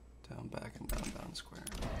 Down, back, and down, down, square.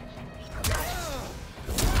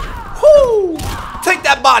 Whoo! Take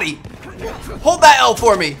that body! Hold that L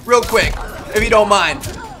for me, real quick, if you don't mind.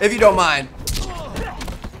 If you don't mind.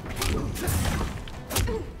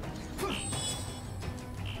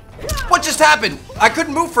 What just happened? I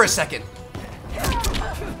couldn't move for a second.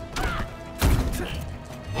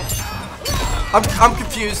 I'm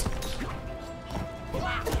confused.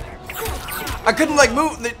 I couldn't like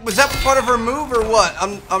move. Was that part of her move or what?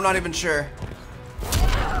 I'm not even sure.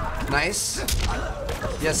 Nice.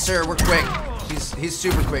 Yes, sir. We're quick. He's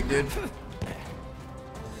super quick, dude.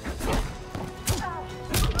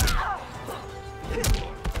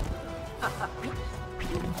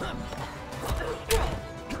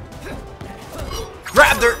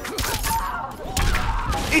 Grabbed her.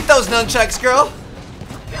 Eat those nunchucks, girl.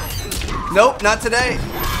 Nope, not today.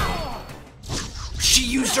 She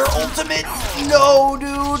used her ultimate? No,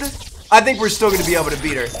 dude. I think we're still going to be able to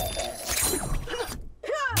beat her.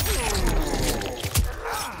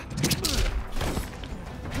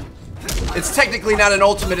 It's technically not an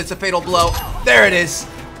ultimate, it's a fatal blow. There it is.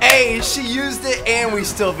 Hey, she used it and we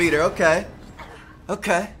still beat her. Okay.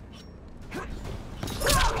 Okay.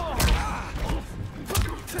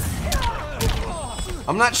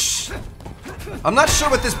 I'm not sure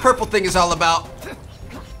what this purple thing is all about.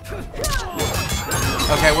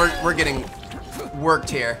 Okay, we're getting worked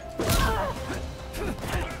here.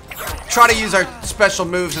 Try to use our special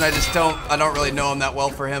moves and I don't really know them that well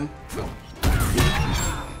for him.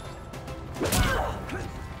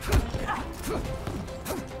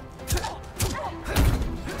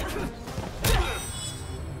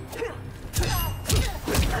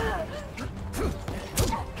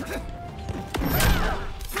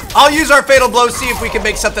 I'll use our fatal blow, see if we can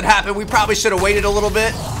make something happen. We probably should have waited a little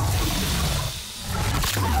bit.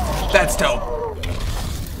 That's dope.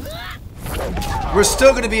 We're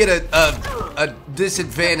still going to be at a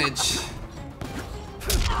disadvantage.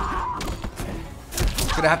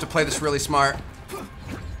 Gonna have to play this really smart.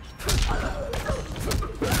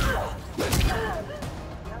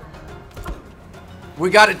 We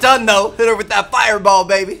got it done though. Hit her with that fireball,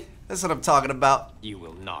 baby. That's what I'm talking about. You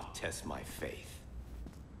will not test my faith.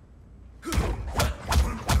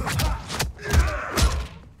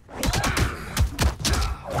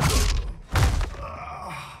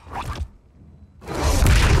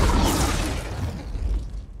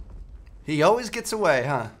 He always gets away,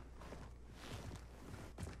 huh?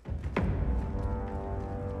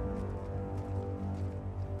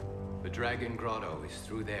 The Dragon Grotto is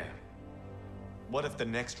through there. What if the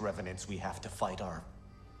next revenants we have to fight are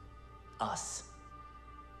us?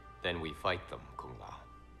 Then we fight them, Kung Lao.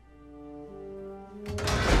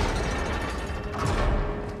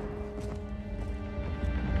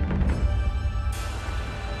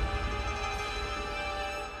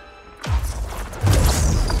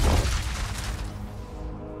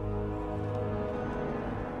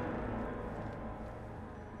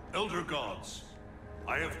 Elder gods,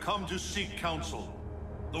 I have come to seek counsel.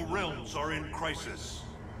 The realms are in crisis.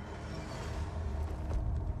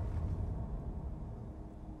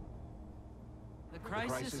 The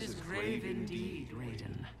crisis is grave indeed,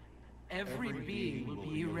 Raiden. Every being will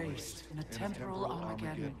be erased in a temporal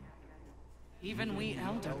Armageddon. Even we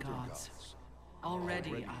Elder Gods.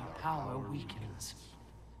 Already our power weakens.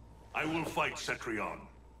 I will fight Cetrion.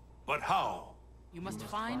 But how? You must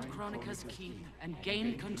find Kronika's keep and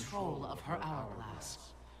gain control of her hourglass.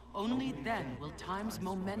 Only then will time's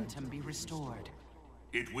momentum be restored.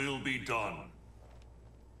 It will be done.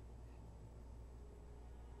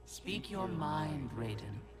 Speak your mind,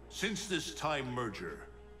 Raiden. Since this time merger,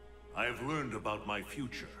 I have learned about my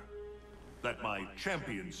future. That my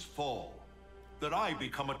champions fall. That I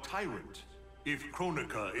become a tyrant. If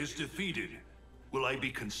Kronika is defeated, will I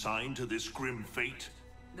be consigned to this grim fate?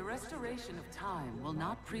 The restoration of time will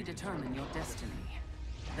not predetermine your destiny.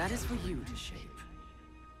 That is for you to shape.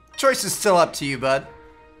 Choice is still up to you, bud.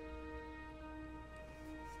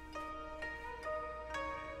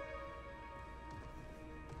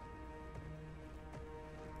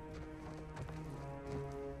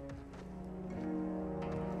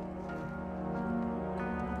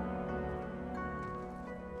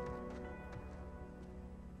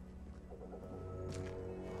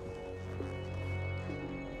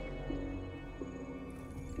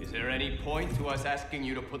 Is there any point to us asking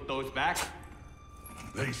you to put those back?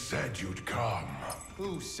 They said you'd come.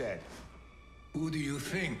 Who said? Who do you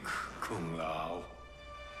think, Kung Lao?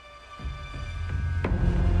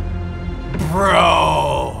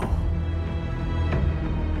 Bro!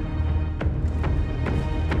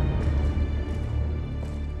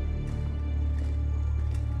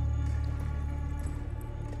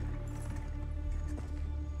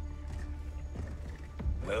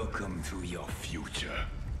 future,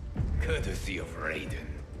 courtesy of Raiden.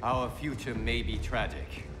 Our future may be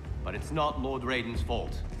tragic, but it's not Lord Raiden's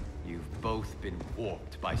fault. You've both been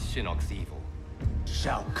warped by Shinnok's evil.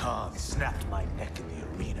 Shao Kahn snapped my neck in the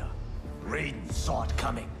arena. Raiden saw it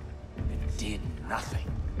coming and did nothing.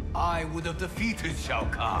 I would have defeated Shao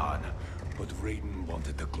Kahn, but Raiden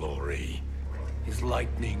wanted the glory. His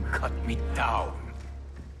lightning cut me down.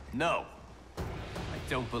 No, I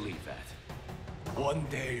don't believe that. One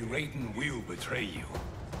day Raiden will betray you.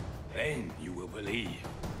 Then you will believe.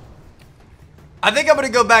 I think I'm gonna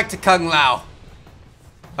go back to Kung Lao.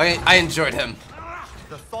 I enjoyed him.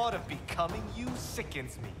 The thought of becoming you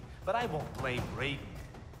sickens me, but I won't blame Raiden.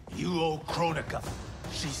 You owe Kronika.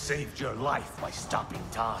 She saved your life by stopping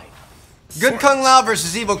time. Good Kung Lao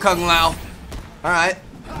versus evil Kung Lao. Alright.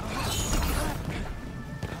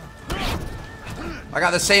 I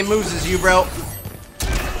got the same moves as you, bro.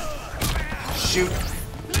 Shoot.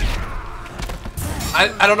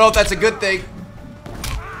 I don't know if that's a good thing.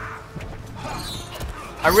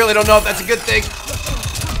 I really don't know if that's a good thing.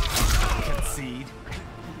 Concede.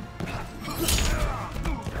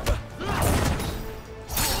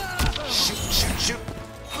 Shoot.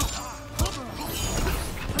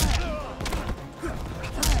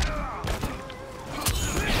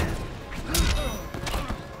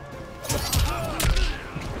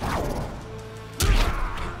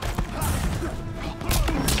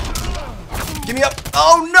 Give me up.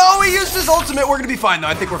 Oh no, he used his ultimate. We're gonna be fine though.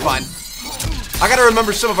 I think we're fine. I gotta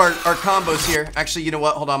remember some of our combos here. Actually, you know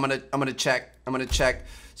what? Hold on, I'm gonna check.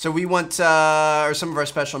 So we want or some of our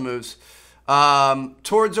special moves.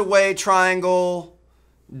 Towards away triangle,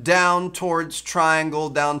 down towards triangle,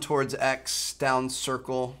 down towards X, down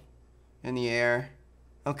circle, in the air.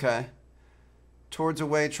 Okay. Towards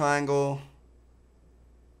away triangle,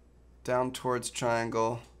 down towards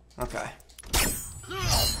triangle. Okay.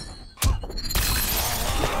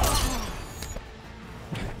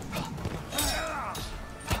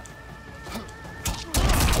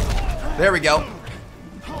 There we go.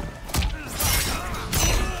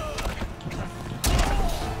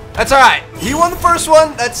 That's all right. He won the first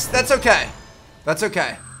one. That's okay. That's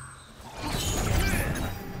okay.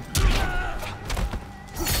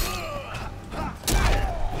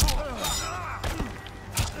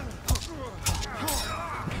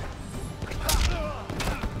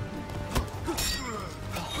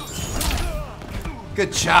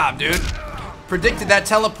 Good job, dude. Predicted that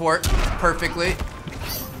teleport perfectly.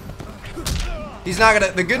 He's not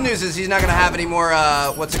gonna, the good news is he's not gonna have any more,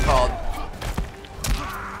 what's it called?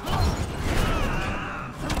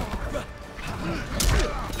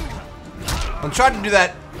 I'm trying to do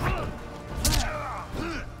that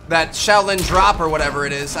Shaolin drop or whatever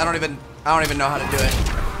it is. I don't even know how to do it.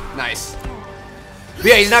 Nice. But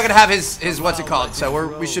yeah, he's not gonna have his what's it called,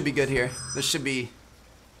 so we should be good here. This should be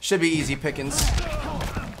easy pickings.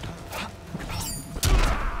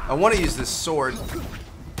 I want to use this sword.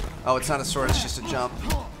 Oh, it's not a sword, it's just a jump.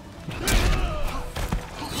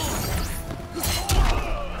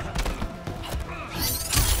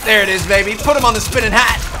 There it is, baby. Put him on the spinning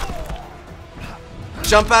hat.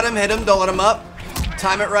 Jump at him, hit him, don't let him up.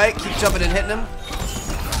 Time it right, keep jumping and hitting him.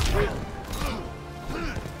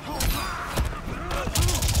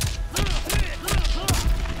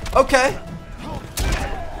 Okay.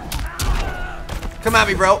 Come at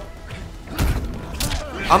me, bro.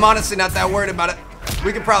 I'm honestly not that worried about it.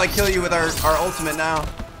 We could probably kill you with our ultimate now.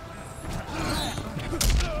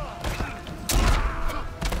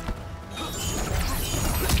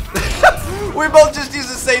 We both just use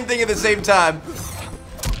the same thing at the same time.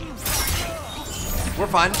 We're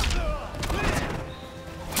fine.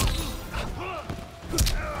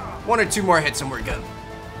 One or two more hits and we're good.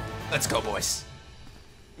 Let's go, boys.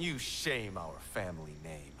 You shame our family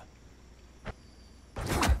name.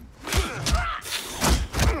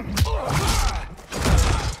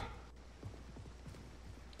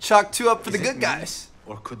 Chalk 2 up for the good guys.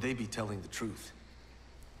 Or could they be telling the truth?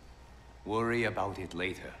 Worry about it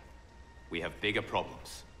later. We have bigger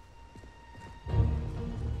problems.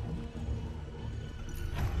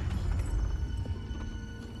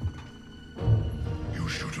 You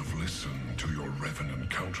should have listened to your revenant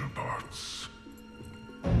counterparts.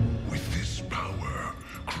 With this power,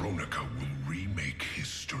 Kronika will remake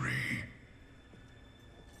history.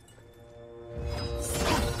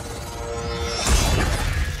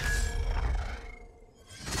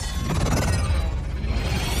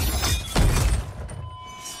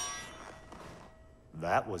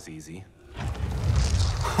 That was easy.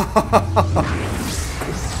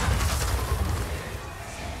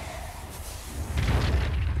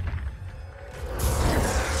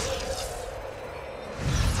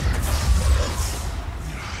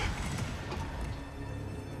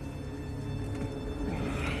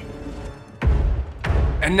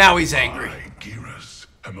 And now he's angry. I, Geras,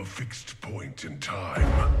 am a fixed point in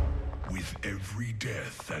time. With every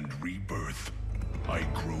death and rebirth, I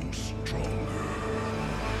grow stronger.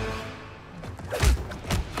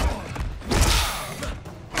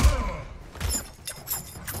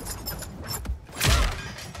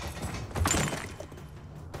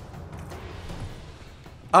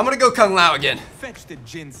 I'm gonna go Kung Lao again. Fetch the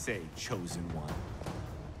Jinsei, chosen one.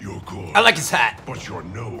 You're good. I like his hat. But you're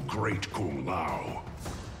no great Kung Lao.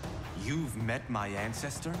 You've met my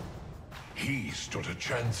ancestor? He stood a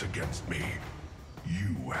chance against me.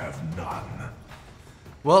 You have none.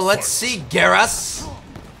 Well, let's see, Geras.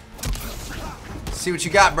 See what you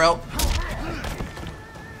got, bro.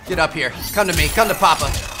 Get up here. Come to me. Come to Papa.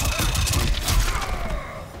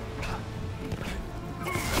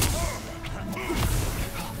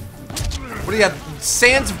 What do you have?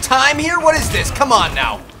 Sands of time here? What is this? Come on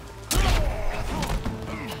now.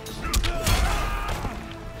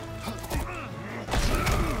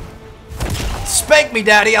 Spank me,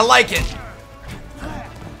 Daddy. I like it.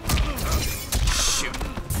 Shoot.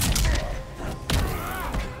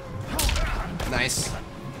 Nice.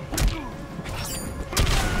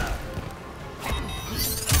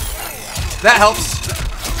 That helps.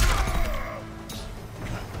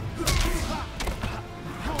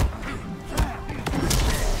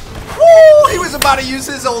 Woo! He was about to use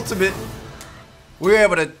his ultimate. We were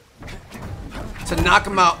able to knock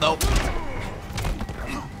him out, though.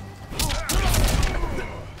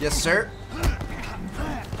 Yes, sir.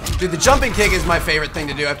 Dude, the jumping kick is my favorite thing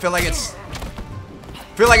to do. I feel like it's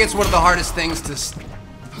one of the hardest things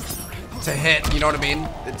to hit. You know what I mean?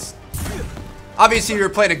 It's obviously if you're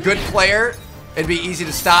playing a good player, it'd be easy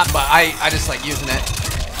to stop, but I just like using it.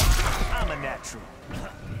 I'm a natural.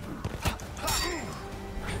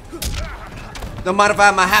 Don't mind if I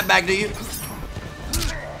have my hat back, do you?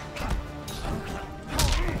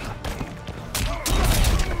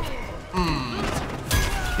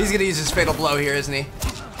 He's gonna use his fatal blow here, isn't he?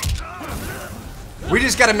 We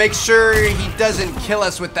just gotta make sure he doesn't kill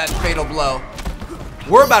us with that fatal blow.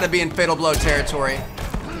 We're about to be in fatal blow territory.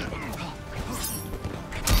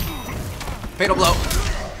 Fatal blow.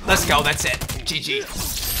 Let's go, that's it. GG.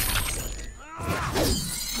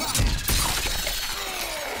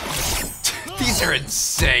 These are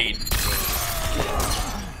insane.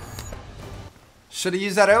 Should have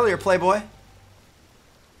used that earlier, Playboy.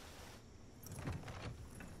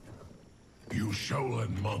 You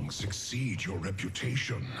Shaolin monks exceed your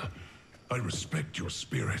reputation. I respect your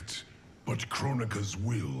spirit, but Kronika's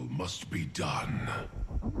will must be done.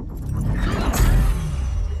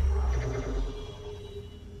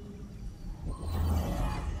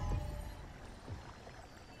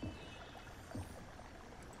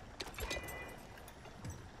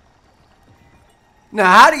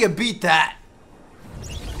 Now, how do you beat that?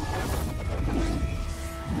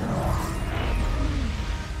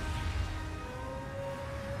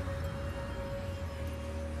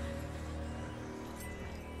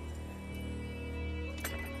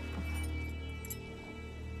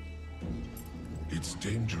 It's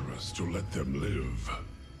dangerous to let them live.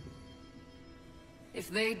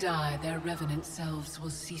 If they die, their revenant selves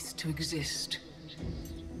will cease to exist.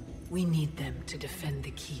 We need them to defend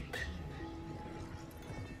the keep.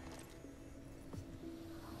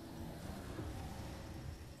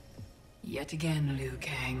 Yet again, Liu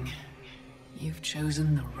Kang, you've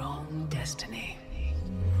chosen the wrong destiny.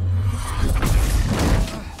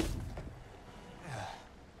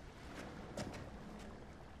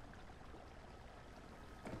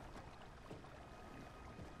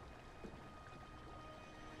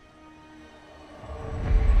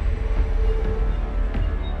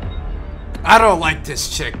 I don't like this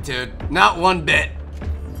chick, dude. Not one bit.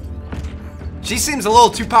 She seems a little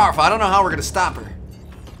too powerful. I don't know how we're gonna stop her.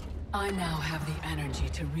 I now have the energy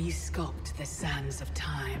to re-sculpt the sands of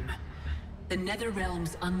time. The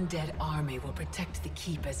NetherRealm's undead army will protect the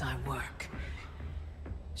keep as I work.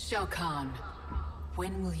 Shao Kahn,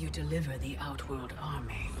 when will you deliver the Outworld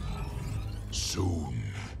army? Soon.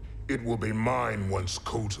 It will be mine once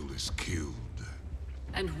Kotal is killed.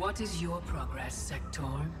 And what is your progress,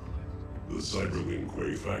 Sector? The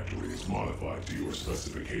Cyberlink factory is modified to your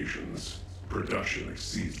specifications. Production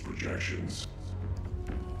exceeds projections.